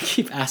 but I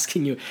keep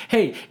asking you,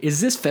 hey, is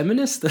this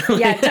feminist?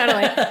 Yeah,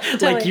 totally. Like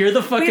totally. you're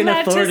the fucking We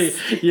love to authority.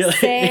 You're like-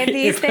 say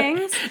these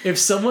things. If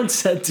someone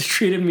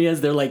treated me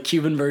as their like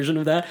Cuban version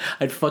of that,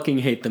 I'd fucking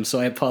hate them. So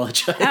I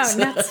apologize. Oh,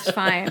 that's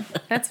fine.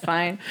 That's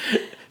fine.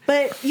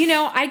 But, you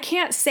know, I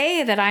can't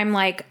say that I'm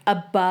like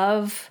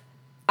above.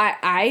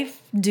 I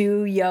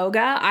do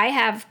yoga. I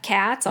have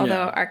cats,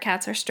 although Yeah. our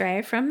cats are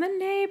stray from the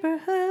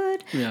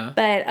neighborhood. Yeah.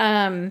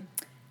 But,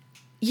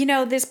 you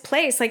know, this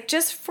place, like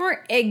just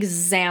for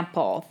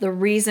example, the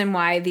reason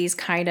why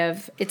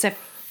it's a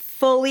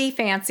fully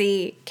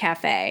fancy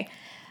cafe.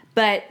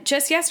 But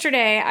just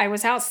yesterday I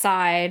was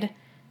outside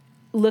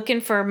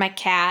looking for my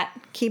cat,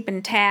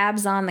 keeping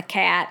tabs on the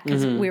cat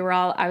because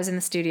I was in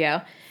the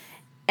studio.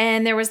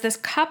 And there was this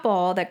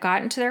couple that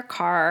got into their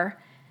car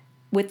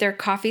with their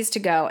coffees to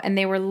go, and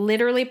they were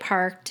literally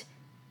parked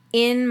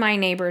in my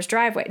neighbor's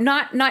driveway.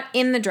 Not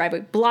in the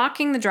driveway,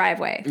 blocking the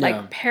driveway. Yeah.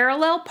 Like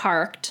parallel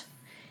parked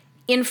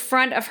in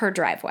front of her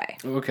driveway.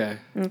 Okay.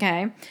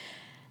 Okay.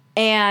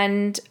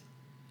 And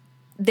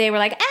they were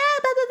like, blah,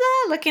 blah,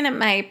 blah, looking at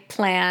my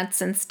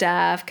plants and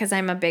stuff because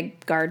I'm a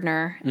big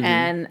gardener.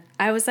 And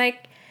I was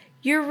like,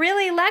 you're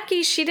really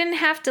lucky she didn't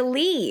have to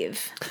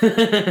leave.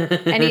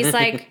 And he's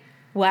like,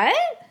 what?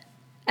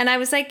 And I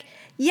was like,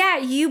 yeah,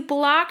 you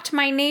blocked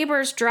my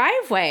neighbor's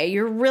driveway.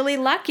 You're really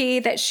lucky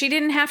that she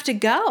didn't have to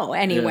go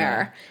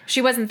anywhere. Yeah.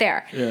 She wasn't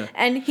there. Yeah.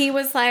 And he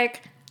was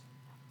like,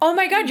 oh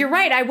my God, you're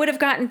right. I would have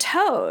gotten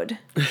towed.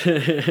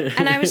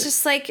 And I was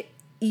just like,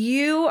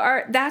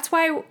 that's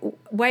why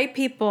white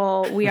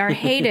people, we are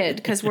hated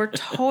because we're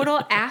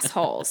total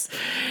assholes.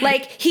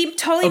 Like he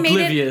totally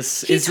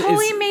Oblivious.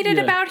 made it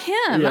about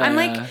him. Yeah. I'm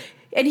like,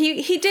 and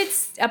he did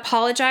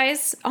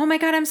apologize. Oh my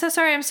God, I'm so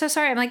sorry. I'm so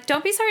sorry. I'm like,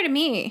 don't be sorry to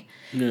me.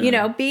 Yeah. You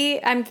know,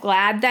 I'm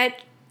glad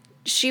that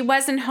she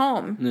wasn't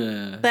home.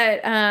 Yeah.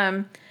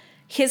 But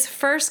his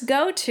first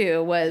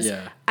go-to was,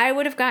 Yeah. I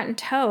would have gotten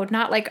towed.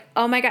 Not like,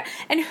 oh my God.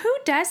 And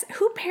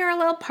who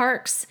parallel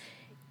parks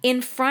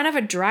in front of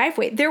a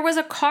driveway? There was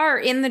a car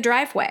in the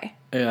driveway.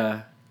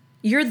 Yeah.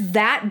 You're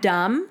that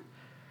dumb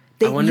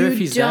that I wonder you if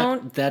he's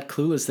don't. that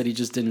clueless that he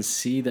just didn't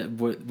see that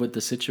what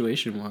the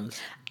situation was.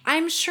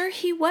 I'm sure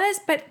he was,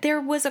 but there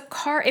was a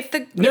car. If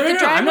the No,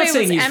 driveway I'm not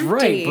saying was he's empty,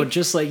 right, but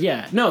just like,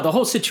 yeah. No, the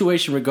whole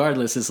situation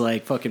regardless is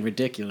like fucking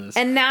ridiculous.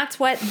 and that's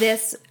what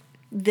this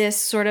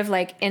sort of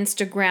like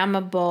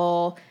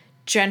Instagrammable,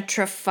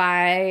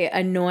 gentrify,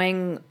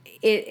 annoying.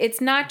 It's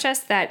not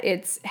just that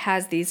it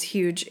has these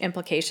huge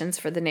implications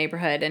for the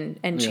neighborhood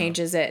and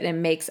changes it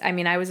and makes. I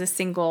mean, I was a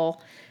single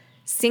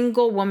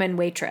woman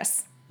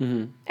waitress,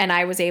 and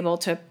I was able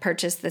to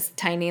purchase this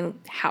tiny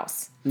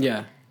house.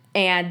 Yeah.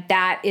 And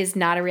that is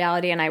not a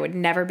reality, and I would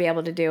never be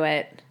able to do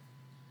it.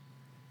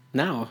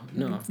 No.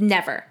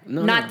 Never.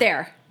 No, Not no.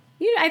 there.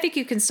 I think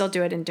you can still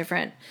do it in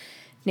different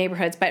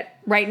neighborhoods, but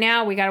right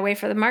now we got to wait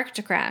for the market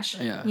to crash.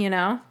 Yeah. You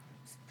know?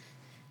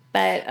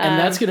 But And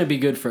that's going to be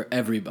good for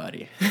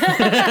everybody.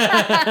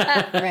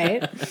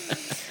 right.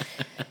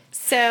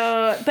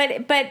 So,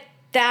 but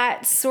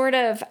that sort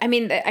of, I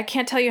mean, I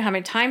can't tell you how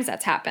many times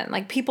that's happened.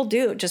 Like people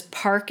do just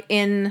park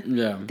in,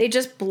 Yeah. they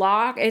just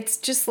block. It's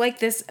just like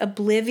this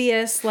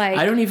oblivious, like,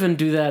 I don't even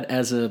do that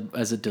as a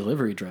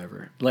delivery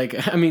driver.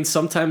 Like, I mean,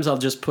 sometimes I'll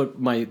just put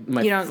my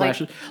don't,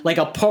 flash, like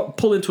I'll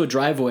pull into a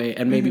driveway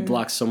and maybe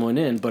block someone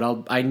in,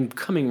 but I'm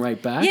coming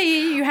right back. Yeah,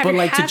 you have But your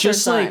like to hazards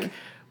just like, on.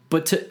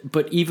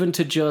 but even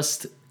to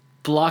just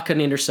block an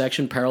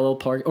intersection parallel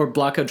park or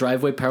block a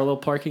driveway parallel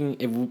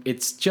parking,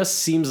 it just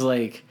seems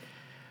like.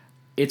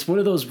 It's one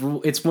of those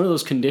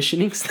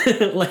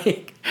conditionings.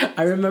 Like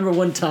I remember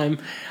one time,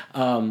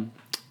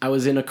 I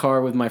was in a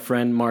car with my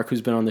friend Mark, who's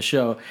been on the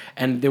show,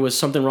 and there was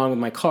something wrong with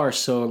my car,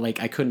 so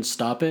like I couldn't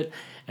stop it,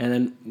 and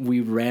then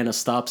we ran a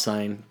stop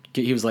sign.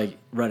 He was like,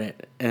 "Run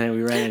it," and then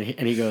we ran it,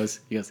 and he goes,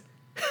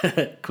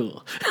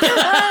 "Cool."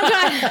 oh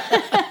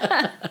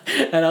God.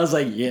 And I was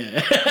like,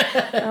 "Yeah."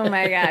 Oh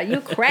my God, you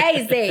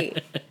crazy.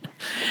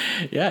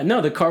 Yeah, no,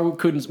 the car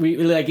couldn't.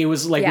 It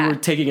was like Yeah. we were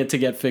taking it to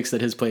get fixed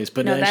at his place,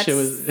 but No, that that's shit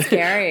was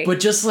scary. But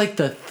just like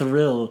the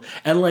thrill,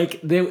 and like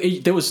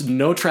there was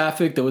no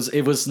traffic. It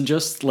was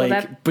just like,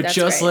 that's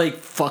just great.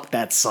 like fuck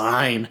that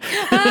sign.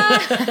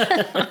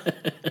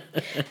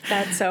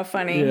 That's so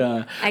funny.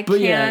 Yeah. I But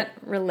can't yeah.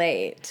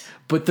 relate.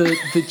 But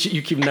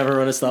you can never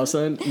run a stop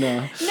sign.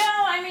 No, No,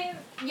 I mean,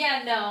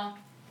 yeah, no.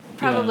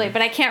 Probably, Yeah.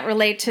 but I can't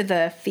relate to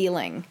the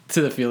feeling.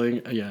 to the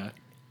feeling. Yeah.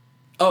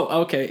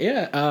 Oh, okay.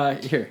 Yeah.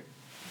 Here,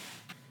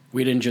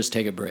 we didn't just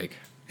take a break.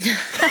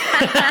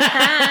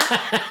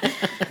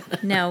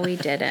 No, we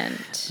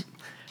didn't.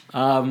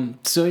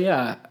 So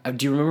yeah,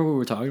 do you remember what we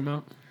were talking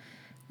about?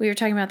 We were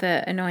talking about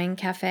the annoying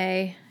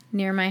cafe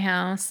near my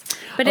house.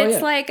 But Oh, it's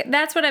yeah. like,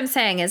 that's what I'm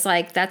saying is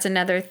like, that's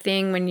another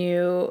thing when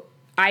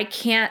I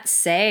can't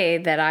say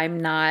that I'm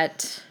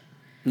not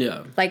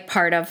Yeah. like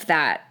part of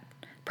that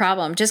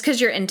problem. Just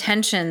because your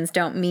intentions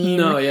don't mean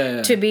No,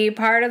 yeah. to be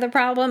part of the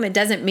problem, it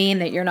doesn't mean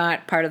that you're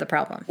not part of the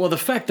problem. Well, the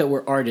fact that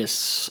we're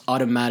artists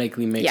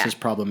automatically makes Yeah. us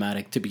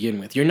problematic to begin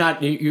with. You're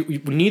not.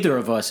 Neither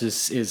of us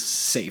is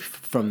safe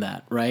from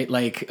that, right?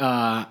 Like,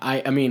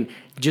 I mean,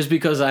 just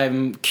because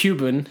I'm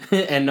Cuban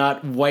and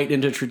not white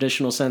in the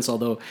traditional sense,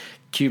 although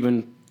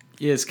Cuban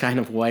is kind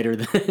of whiter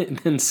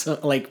than so,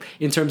 like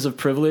in terms of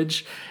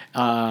privilege.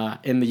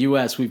 In the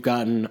U.S., we've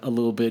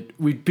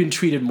been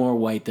treated more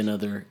white than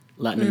other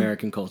Latin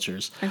American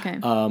cultures. Okay.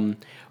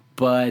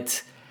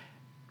 But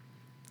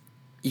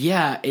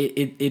Yeah,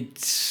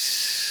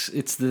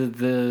 it's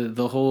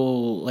the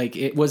whole, like,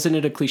 it wasn't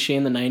it a cliche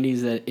in the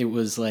 90s that it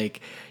was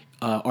like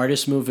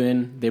artists move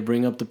in, they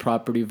bring up the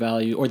property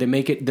value, or they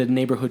make it the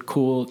neighborhood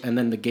cool, and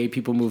then the gay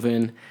people move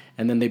in,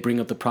 and then they bring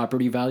up the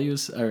property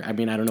values. Or, I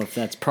mean, I don't know if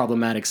that's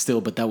problematic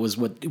still, but that was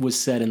what was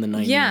said in the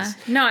 90s. Yeah.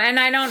 No, and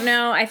I don't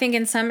know. I think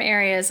in some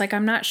areas, like,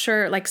 I'm not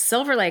sure, like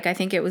Silver Lake, I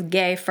think it was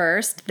gay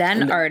first,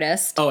 then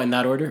artist. Oh, in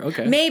that order?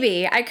 Okay.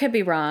 Maybe. I could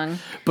be wrong.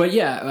 But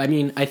yeah, I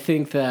mean, I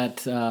think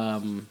that,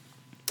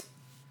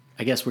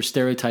 I guess we're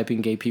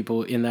stereotyping gay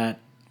people in that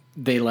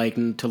they like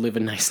to live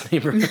in nice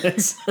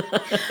neighborhoods.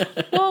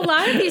 Well, a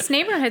lot of these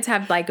neighborhoods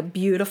have like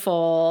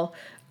beautiful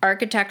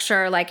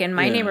architecture. Like in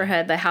my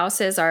neighborhood, the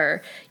houses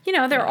are,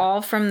 they're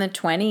all from the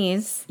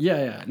 20s.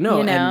 Yeah. No,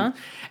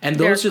 and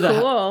those they're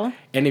are cool.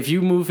 And if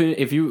you move in,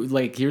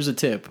 here's a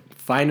tip: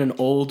 find an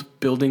old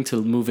building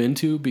to move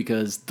into,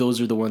 because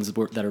those are the ones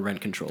that are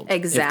rent controlled.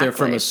 Exactly. If they're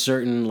from a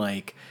certain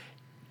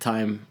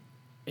time,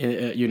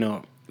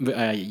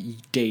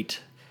 date,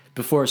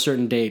 before a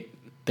certain date,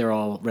 they're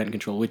all rent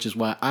controlled, which is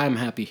why I'm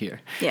happy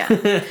here. Yeah.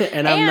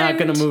 and I'm not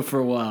going to move for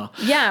a while.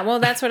 Yeah, well,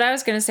 that's what I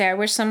was going to say. I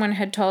wish someone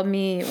had told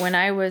me when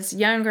I was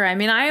younger. I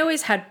mean, I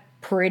always had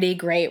pretty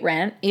great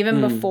rent, even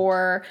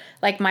before,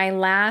 like, my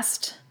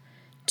last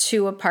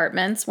 2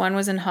 apartments. One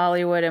was in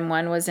Hollywood and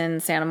one was in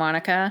Santa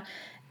Monica.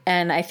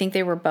 And I think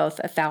they were both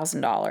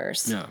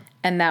 $1,000. Yeah.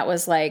 And that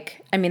was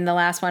like, I mean, the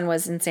last one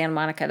was in Santa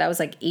Monica. That was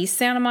like East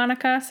Santa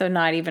Monica, so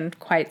not even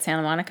quite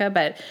Santa Monica.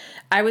 But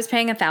I was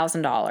paying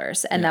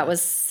 $1,000, and that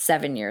was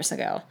 7 years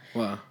ago.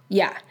 Wow.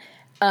 Yeah.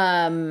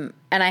 And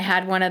I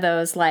had one of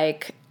those,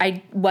 like,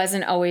 I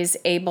wasn't always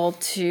able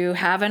to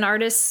have an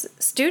artist's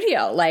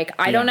studio. Like,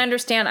 I don't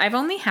understand. I've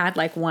only had,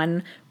 like,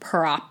 one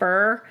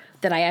proper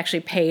that I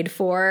actually paid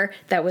for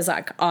that was,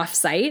 like,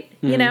 off-site,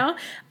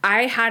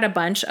 I had a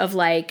bunch of,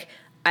 like,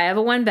 I have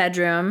a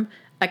 1-bedroom.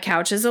 A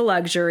couch is a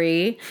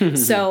luxury.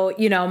 So,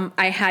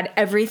 I had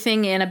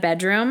everything in a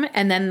bedroom,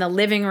 and then the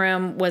living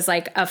room was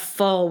like a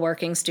full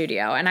working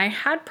studio. And I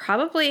had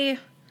probably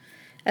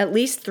at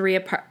least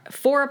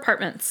 4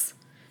 apartments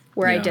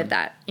where I did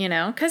that,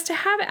 because to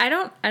have it,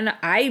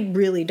 I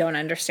really don't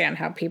understand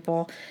how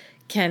people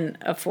can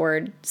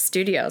afford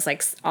studios.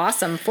 Like,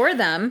 awesome for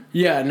them.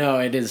 Yeah, no,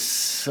 it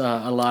is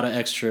a lot of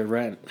extra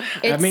rent.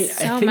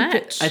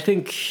 Much. I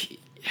think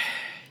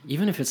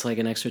even if it's like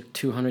an extra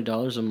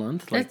 $200 a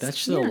month, like, that's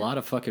still a lot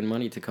of fucking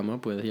money to come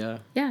up with. Yeah.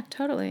 Yeah,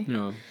 totally.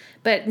 No.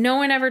 But no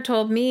one ever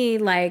told me,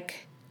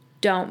 like,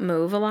 don't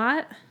move a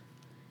lot.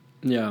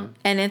 Yeah.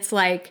 And it's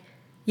like,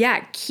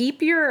 yeah,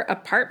 keep your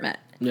apartment.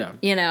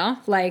 Yeah.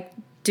 Like,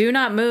 do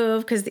not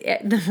move, because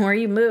the more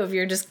you move,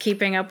 you're just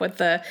keeping up with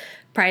the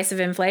price of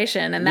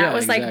inflation. And that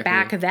was like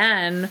back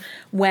then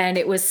when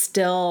it was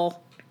still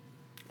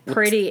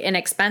pretty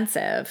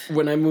inexpensive.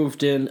 When I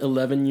moved in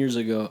 11 years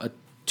ago, a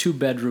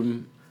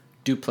 2-bedroom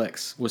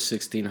duplex was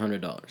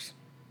 $1,600.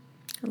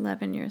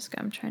 11 years ago.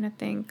 I'm trying to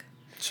think.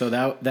 So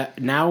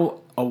that now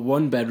a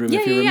 1-bedroom,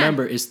 if you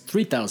remember, is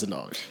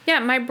 $3,000. Yeah,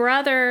 my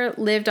brother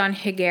lived on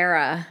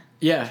Higuera.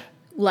 Yeah.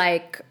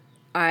 Like,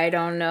 I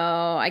don't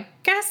know, I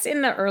guess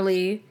in the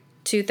early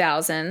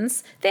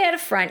 2000s. They had a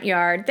front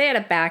yard. They had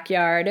a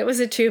backyard. It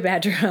was a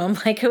 2-bedroom.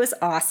 Like, it was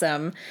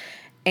awesome.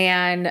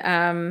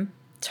 And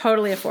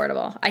totally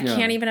affordable. I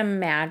can't even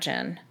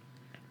imagine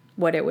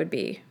what it would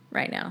be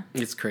right now.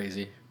 It's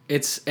crazy.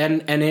 It's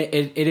and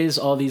it is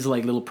all these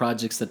like little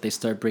projects that they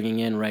start bringing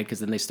in, right? Because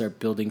then they start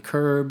building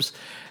curbs,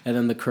 and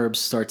then the curbs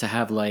start to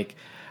have like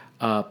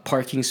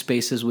parking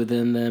spaces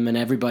within them, and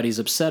everybody's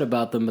upset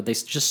about them, but they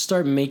just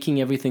start making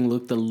everything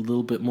look a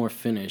little bit more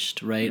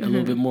finished, right? Mm-hmm. A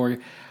little bit more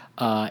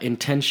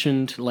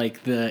intentioned. Like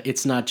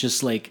it's not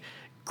just like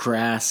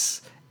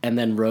grass and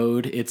then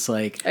road. It's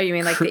like, oh, you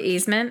mean like the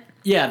easement?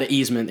 Yeah, the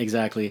easement,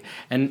 exactly,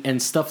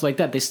 and stuff like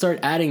that. They start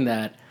adding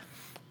that,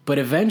 but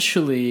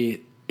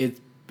eventually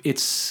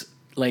it's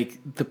like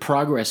the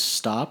progress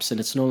stops,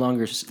 and it's no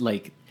longer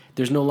like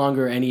there's no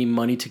longer any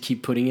money to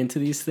keep putting into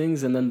these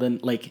things. And then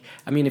like,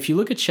 I mean, if you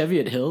look at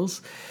Cheviot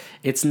Hills,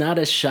 it's not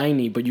as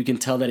shiny, but you can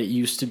tell that it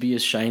used to be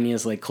as shiny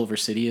as like Culver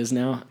City is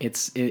now.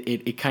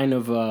 It kind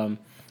of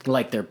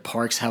like their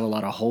parks have a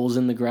lot of holes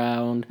in the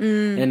ground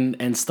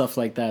and stuff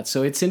like that.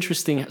 So it's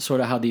interesting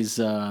sort of how these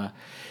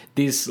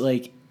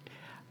like,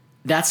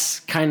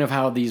 that's kind of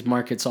how these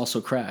markets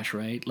also crash,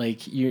 right?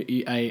 Like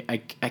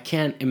I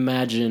can't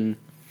imagine,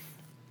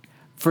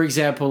 for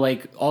example,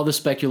 like all the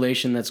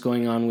speculation that's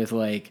going on with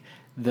like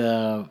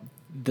the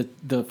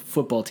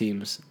football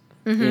teams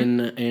in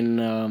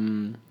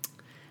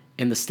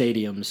the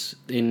stadiums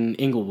in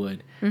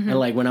Inglewood. And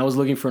like when I was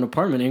looking for an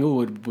apartment,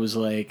 Inglewood was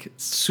like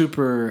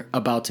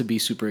about to be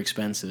super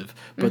expensive,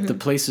 but the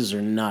places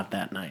are not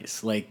that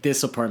nice. Like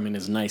this apartment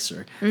is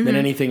nicer than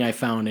anything I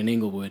found in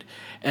Inglewood.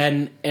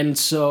 And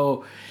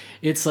so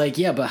it's like,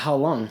 yeah, but how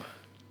long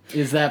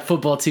is that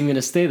football team going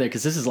to stay there?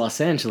 Because this is Los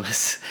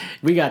Angeles.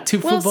 We got 2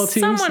 football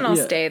teams. Someone will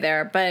stay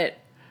there, but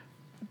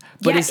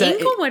yeah,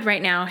 Inglewood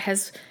right now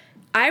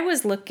I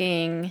was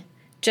looking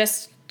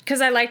just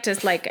because I like to,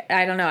 like,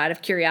 I don't know, out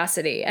of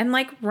curiosity, and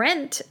like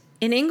rent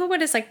in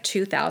Inglewood is like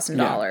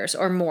 $2,000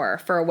 or more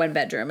for a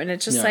 1-bedroom. And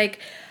it's just like,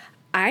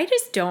 I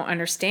just don't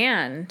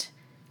understand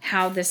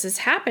how this is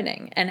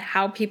happening and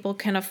how people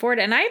can afford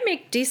it. And I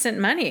make decent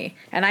money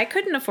and I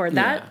couldn't afford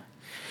that. Yeah.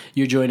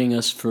 You're joining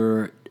us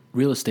for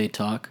real estate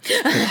talk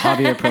with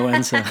Javier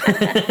Proenza.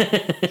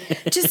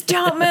 Just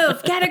don't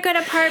move. Get a good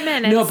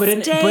apartment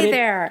and stay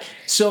there.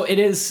 So it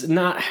is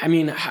not, I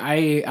mean,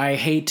 I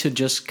hate to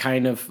just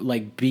kind of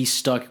like be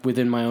stuck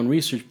within my own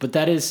research, but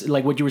that is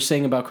like what you were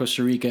saying about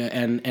Costa Rica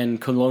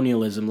and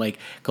colonialism. Like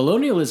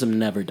colonialism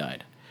never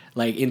died.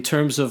 Like in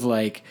terms of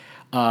like,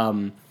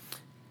 a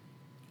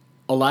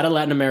lot of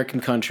Latin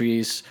American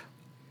countries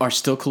are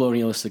still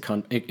colonialist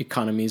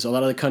economies. A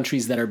lot of the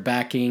countries that are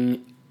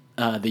backing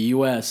the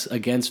U.S.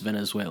 against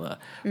Venezuela,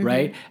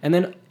 right? And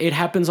then it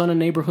happens on a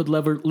neighborhood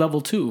level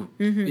too.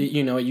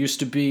 You know, it used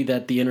to be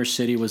that the inner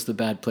city was the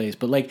bad place,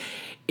 but like,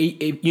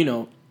 you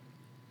know,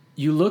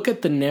 you look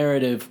at the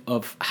narrative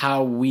of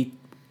how we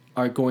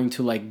are going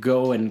to like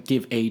go and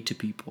give aid to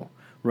people,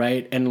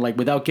 right? And like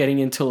without getting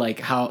into like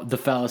how the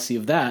fallacy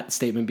of that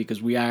statement,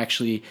 because we are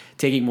actually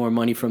taking more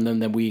money from them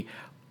than we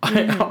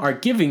are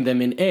giving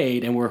them in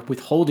aid, and we're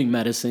withholding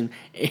medicine,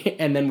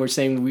 and then we're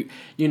saying we,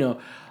 you know.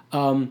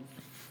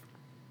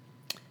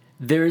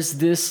 There's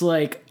this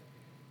like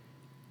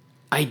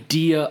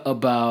idea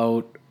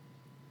about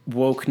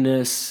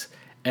wokeness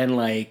and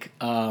like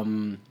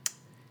and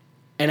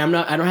I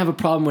don't have a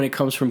problem when it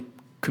comes from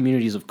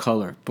communities of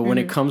color, but when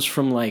it comes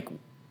from like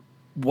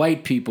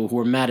white people who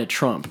are mad at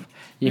Trump,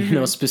 you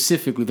know,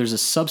 specifically, there's a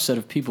subset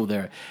of people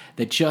there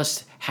that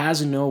just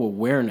has no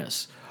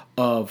awareness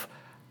of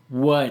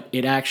what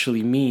it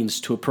actually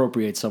means to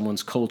appropriate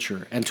someone's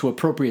culture and to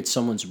appropriate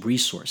someone's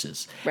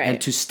resources. Right.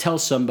 And to tell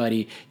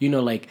somebody, you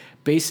know, like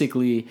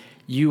basically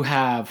you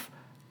have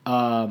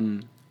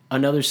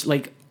another,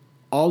 like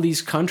all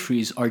these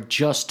countries are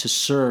just to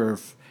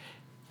serve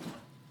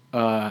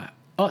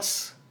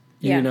us.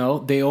 Yeah. You know,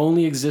 they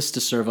only exist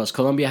to serve us.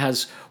 Colombia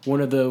has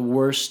one of the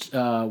worst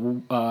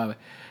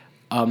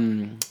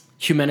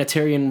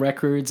humanitarian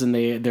records, and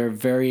they're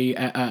very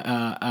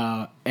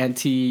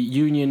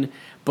anti-union,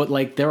 but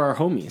like they're our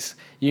homies,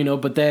 you know.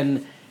 But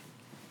then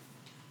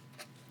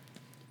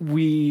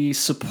we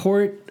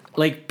support,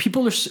 like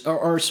people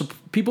are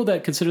people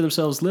that consider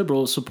themselves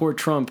liberal support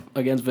Trump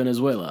against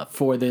Venezuela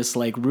for this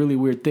like really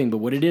weird thing. But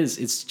what it is,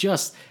 it's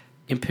just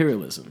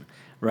imperialism,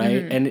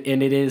 right? And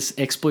it is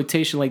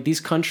exploitation. Like these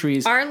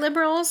countries are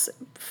liberals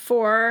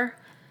for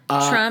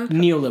Trump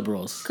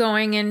neoliberals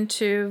going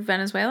into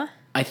Venezuela.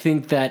 I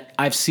think that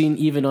I've seen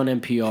even on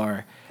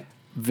NPR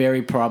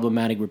very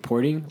problematic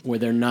reporting where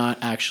they're not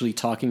actually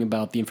talking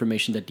about the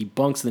information that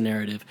debunks the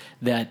narrative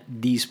that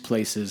these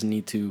places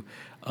need to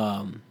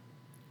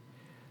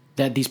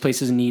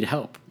need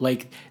help.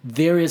 Like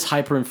there is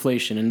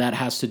hyperinflation, and that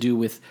has to do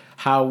with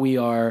how we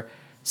are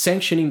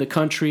sanctioning the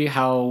country,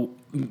 how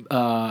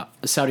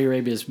Saudi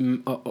Arabia is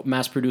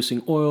mass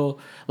producing oil.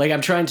 Like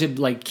I'm trying to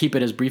like keep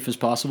it as brief as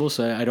possible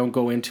so I don't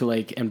go into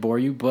like and bore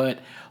you, but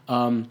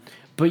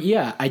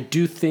yeah, I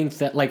do think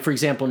that, like, for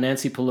example,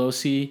 Nancy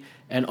Pelosi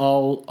and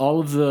all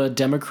of the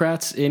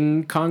Democrats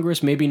in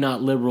Congress, maybe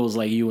not liberals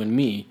like you and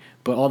me,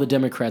 but all the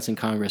Democrats in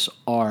Congress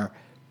are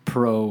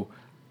pro-toppling,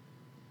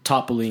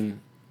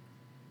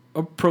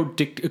 or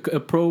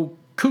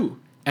pro-coup.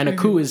 And a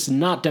coup is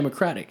not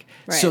democratic.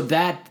 Right. So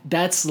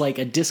that's like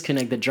a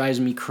disconnect that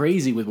drives me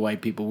crazy with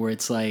white people, where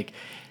it's like,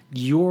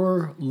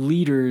 your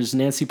leaders,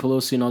 Nancy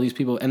Pelosi and all these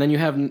people, and then you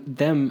have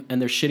them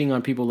and they're shitting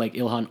on people like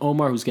Ilhan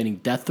Omar, who's getting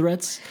death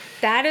threats.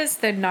 That is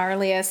the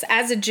gnarliest.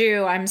 As a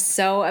Jew, I'm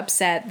so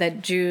upset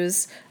that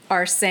Jews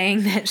are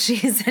saying that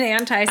she's an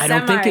anti-Semite. I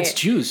don't think it's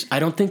Jews.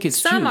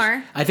 Some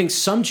are. I think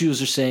some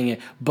Jews are saying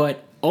it,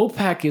 but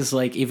OPAC is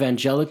like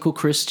evangelical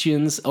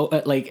Christians, or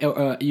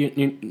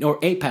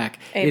APAC.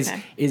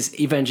 is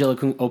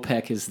evangelical.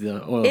 OPEC is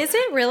the oil. Is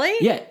it really?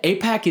 Yeah,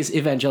 APAC is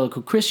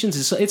evangelical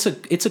Christians.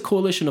 It's a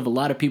coalition of a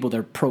lot of people that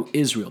are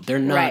pro-Israel. They're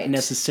not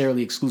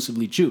necessarily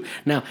exclusively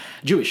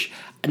Jewish.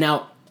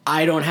 Now,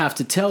 I don't have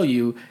to tell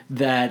you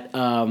that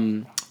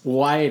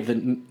why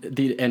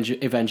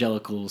the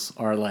evangelicals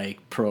are like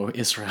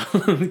pro-Israel,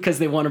 because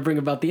they want to bring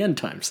about the end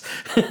times.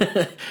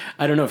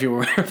 I don't know if you're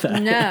aware of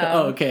that. No.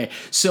 Oh, okay.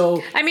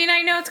 So I mean,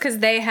 I know it's because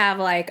they have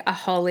like a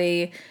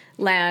holy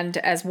land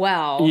as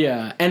well.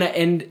 Yeah,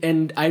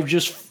 and I've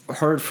just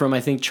heard from,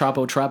 I think,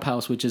 Chapo Trap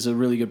House, which is a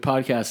really good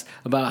podcast,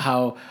 about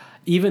how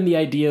even the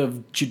idea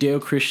of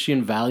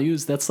Judeo-Christian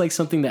values, that's like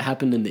something that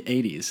happened in the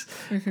 80s,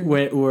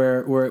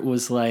 where it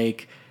was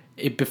like,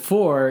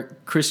 before,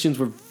 Christians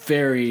were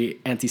very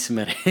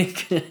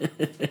anti-Semitic.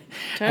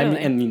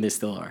 Totally. I mean, they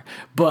still are.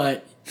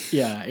 But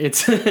yeah,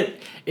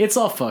 it's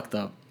all fucked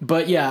up.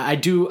 But yeah, I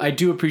do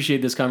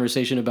appreciate this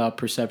conversation about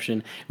perception.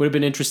 It would have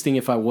been interesting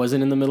if I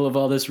wasn't in the middle of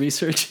all this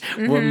research.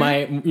 What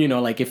my,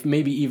 like if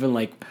maybe even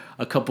like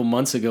a couple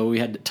months ago we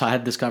had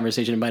this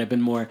conversation, it might have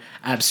been more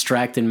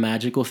abstract and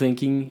magical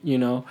thinking,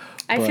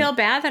 I feel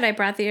bad that I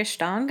brought the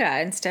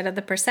Ashtanga instead of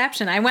the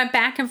perception. I went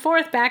back and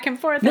forth.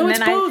 No, it's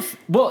both.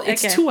 Well,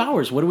 it's 2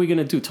 hours. What are we going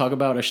to do? Talk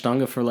about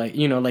Ashtanga for like,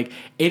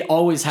 it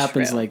always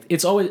happens. True. Like,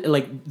 it's always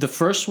like the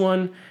first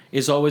one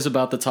is always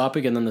about the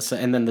topic, and then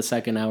the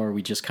second hour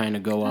we just kind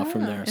of go off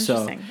from there.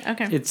 So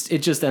okay. it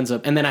just ends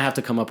up, and then I have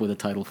to come up with a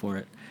title for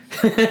it.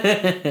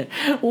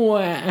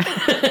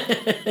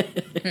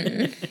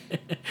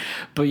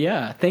 But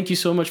yeah, thank you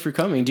so much for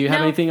coming. Do you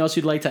have anything else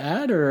you'd like to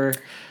add, or?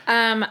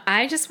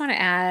 I just want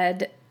to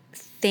add,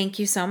 thank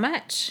you so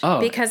much.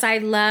 Because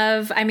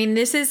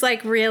this is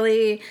like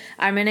really,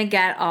 I'm going to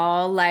get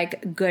all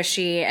like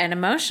gushy and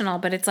emotional,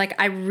 but it's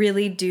like, I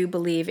really do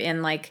believe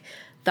in like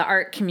the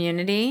art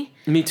community.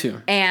 Me too.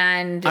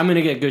 And I'm going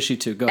to get gushy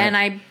too. Go ahead.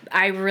 And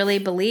I really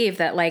believe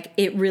that like,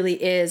 it really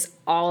is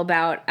all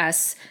about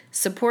us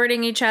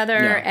supporting each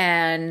other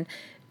and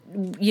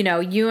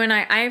you and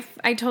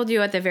I told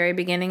you at the very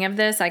beginning of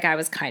this, like I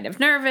was kind of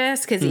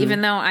nervous because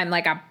even though I'm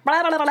like a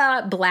blah, blah,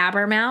 blah,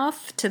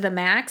 blabbermouth to the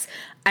max,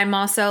 I'm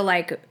also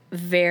like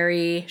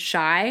very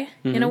shy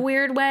in a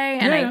weird way.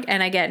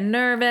 And I get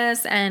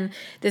nervous, and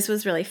this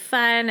was really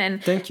fun.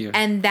 And thank you.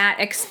 And that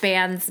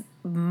expands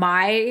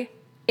my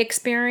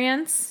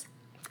experience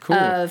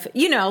of,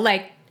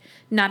 like,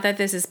 not that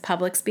this is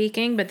public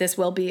speaking, but this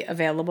will be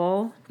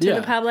available to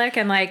the public.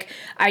 And like,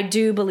 I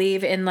do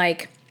believe in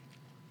like,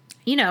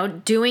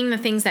 doing the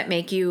things that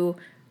make you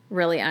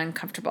really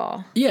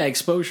uncomfortable. Yeah,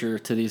 exposure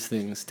to these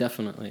things,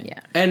 definitely.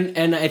 Yeah.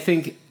 And I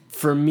think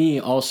for me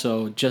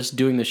also, just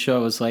doing the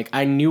show is like,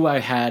 I knew I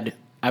had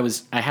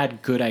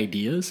good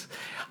ideas.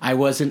 I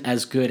wasn't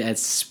as good at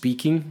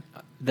speaking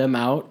them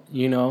out,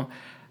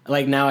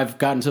 Like now I've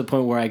gotten to the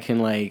point where I can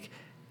like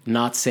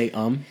not say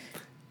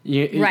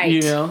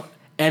right.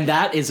 And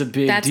that is a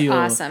big deal.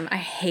 That's awesome. I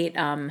hate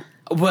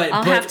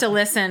I'll have to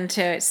listen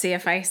to see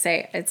if I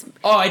say it's.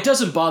 Oh, it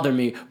doesn't bother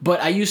me,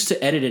 but I used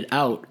to edit it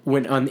out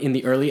in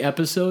the early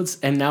episodes,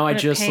 and now I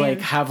just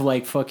like have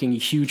like fucking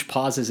huge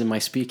pauses in my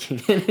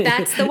speaking.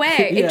 That's the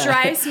way. It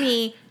drives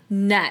me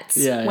nuts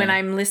when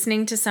I'm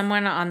listening to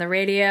someone on the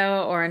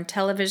radio or on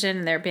television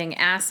and they're being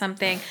asked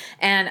something,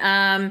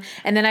 and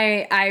then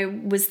I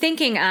was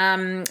thinking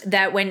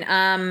that when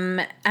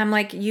I'm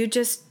like, you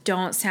just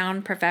don't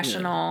sound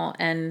professional,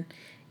 and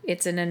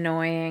it's an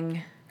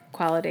annoying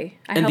quality.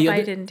 I hope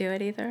I didn't do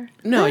it either.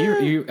 No,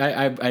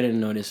 I didn't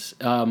notice.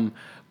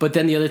 But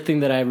then the other thing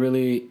that I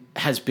really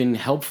has been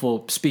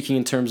helpful, speaking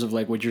in terms of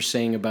like what you're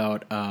saying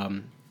about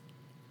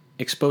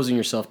exposing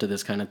yourself to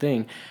this kind of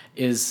thing,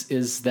 is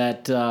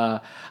that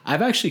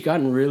I've actually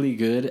gotten really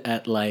good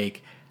at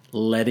like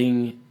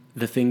letting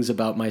the things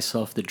about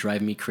myself that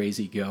drive me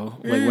crazy go.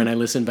 Like when I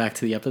listen back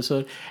to the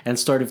episode and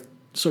sort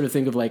of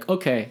think of like,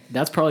 okay,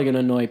 that's probably going to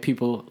annoy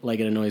people like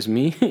it annoys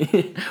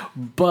me,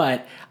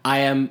 but I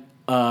am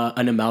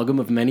an amalgam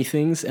of many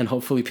things, and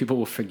hopefully people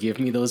will forgive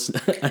me those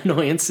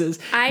annoyances.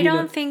 I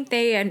don't think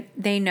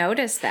they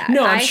notice that.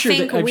 No, I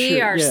think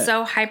we are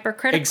so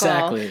hypercritical.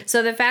 Exactly.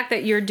 So the fact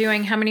that you're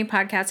doing, how many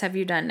podcasts have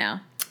you done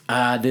now?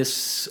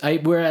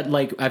 We're at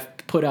like, I've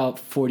put out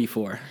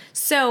 44.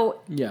 So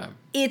yeah,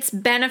 it's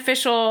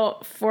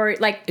beneficial for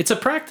like. It's a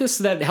practice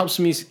that helps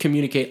me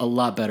communicate a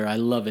lot better. I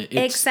love it.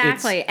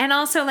 Exactly. And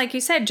also, like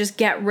you said, just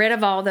get rid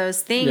of all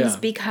those things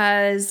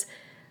because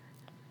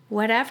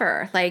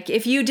whatever. Like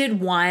if you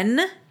did one,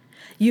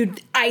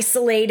 you'd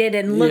isolate it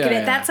and look at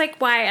it. That's like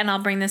why, and I'll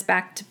bring this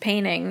back to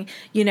painting.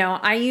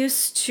 I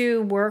used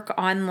to work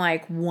on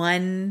like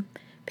one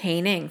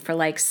painting for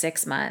like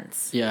 6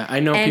 months. Yeah,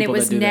 I know and people it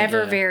was that do never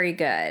that, very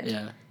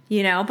good.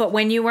 Yeah. But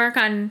when you work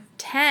on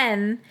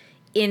 10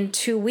 in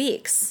 2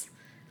 weeks,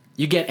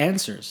 you get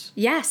answers.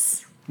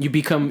 Yes. You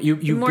become you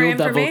more build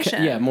that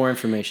information. More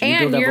information.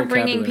 And you're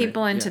bringing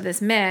people into this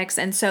mix,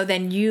 and so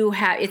then you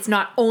have, it's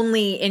not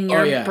only in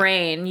your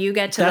brain. You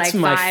get to That's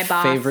like vibe off.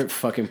 That's my favorite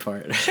fucking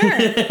part. Sure.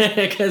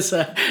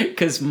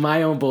 Because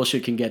my own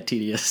bullshit can get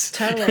tedious.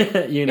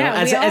 Totally.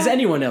 As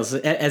anyone else,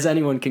 as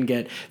anyone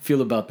can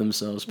feel about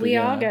themselves. But we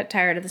all get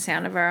tired of the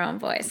sound of our own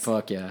voice.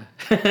 Fuck yeah.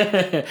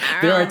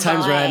 There are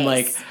times where I'm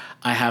like,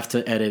 I have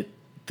to edit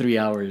 3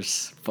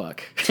 hours.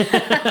 Fuck.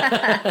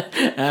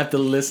 I have to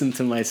listen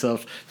to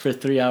myself for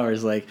 3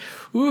 hours. Like,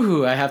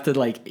 woohoo! I have to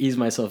like ease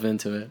myself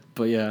into it.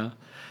 But yeah,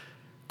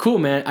 cool,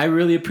 man. I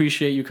really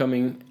appreciate you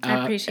coming.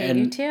 I appreciate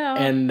you too.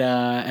 And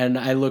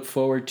I look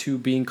forward to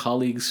being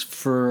colleagues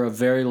for a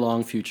very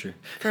long future.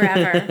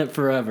 Forever.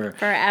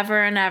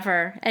 Forever and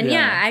ever. And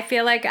I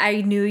feel like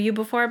I knew you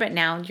before, but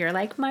now you're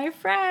like my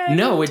friend.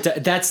 No,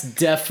 that's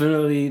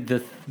definitely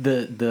the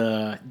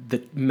the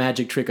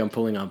magic trick I'm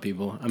pulling on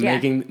people. I'm Yeah.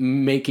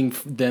 making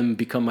them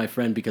become my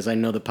friend because I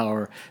know the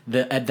power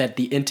that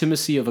the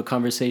intimacy of a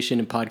conversation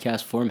in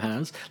podcast form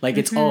has. Like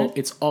it's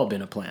all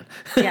been a plan.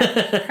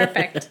 Yeah,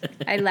 perfect.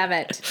 I love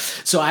it.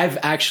 So I've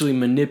actually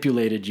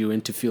manipulated you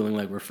into feeling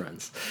like we're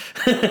friends.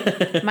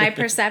 My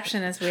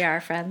perception is we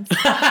are friends.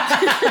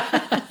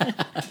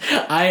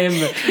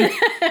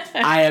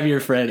 I am your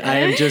friend. I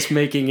am just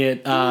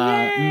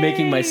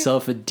making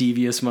myself a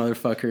devious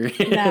motherfucker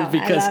No,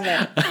 because I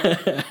love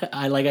it.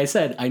 like I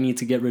said, I need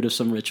to get rid of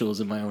some rituals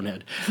in my own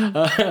head.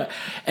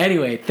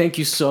 Anyway, thank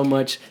you so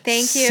much.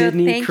 Thank you.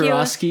 Sydney Thank you.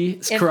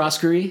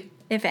 Karosky.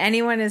 If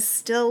anyone is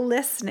still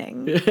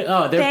listening,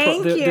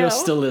 They're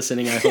still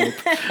listening, I hope.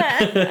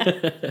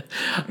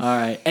 All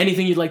right.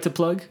 Anything you'd like to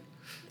plug?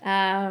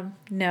 no,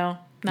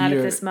 not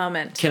at this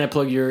moment. Can I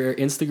plug your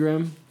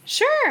Instagram?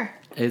 Sure.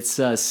 It's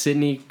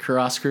Sydney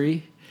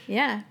Karosky.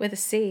 Yeah, with a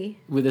C.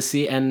 With a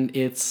C, and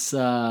it's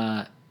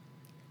an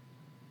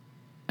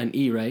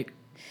E, right?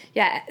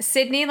 Yeah,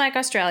 Sydney, like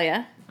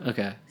Australia.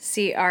 Okay.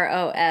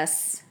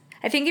 CROS.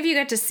 I think if you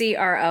get to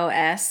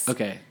CROS,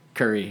 Okay.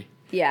 Curry.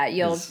 yeah,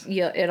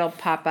 it'll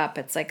pop up.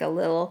 It's like a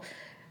little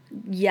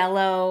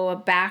yellow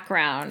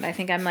background. I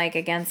think I'm like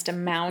against a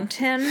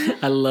mountain.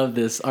 I love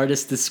this.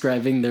 Artists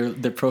describing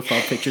their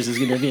profile pictures is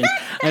going to be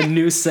a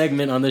new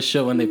segment on the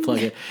show when they plug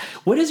it.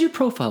 What is your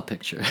profile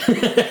picture?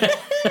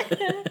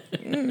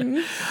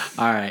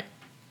 All right.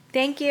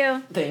 Thank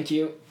you. Thank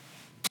you.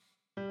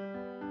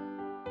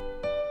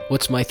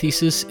 What's My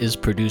Thesis is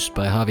produced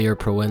by Javier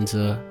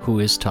Proenza, who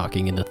is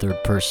talking in the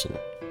third person.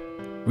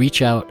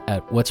 Reach out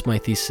at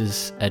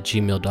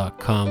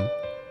whatsmythesis@gmail.com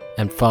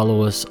and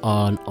follow us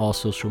on all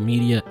social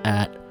media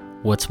at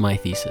What's My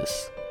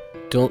Thesis.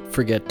 Don't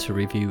forget to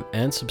review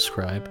and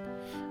subscribe.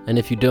 And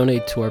if you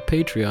donate to our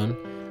Patreon,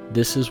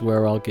 this is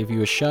where I'll give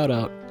you a shout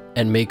out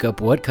and make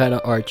up what kind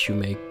of art you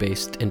make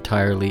based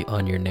entirely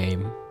on your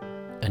name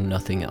and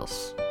nothing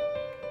else.